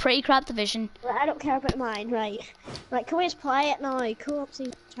have a pretty crap division. Right, I don't care about mine, right. Right, can we just play it now? Co-op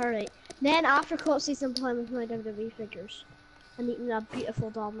season, alright. Then after co-op season, I'm playing with my WWE figures. And eating the beautiful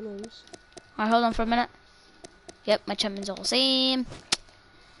dominoes. Alright, hold on for a minute. Yep, my champions all the same.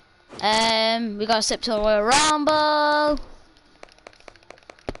 We got a sip to the Royal Rumble.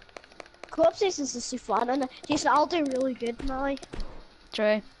 Co-op seasons is so fun, and Jason, I'll do really good now.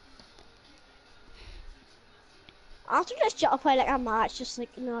 True. After this, I'll play like a match, just like,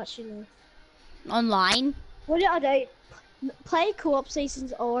 Online? What do I do? Play co-op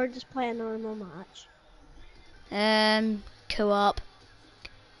seasons or just play a normal match? Co-op.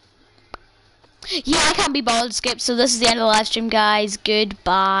 Yeah, I can't be bothered to skip, so this is the end of the live stream, guys.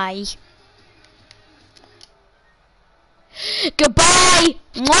 Goodbye. Goodbye!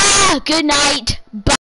 Mwah! Good night! Bye.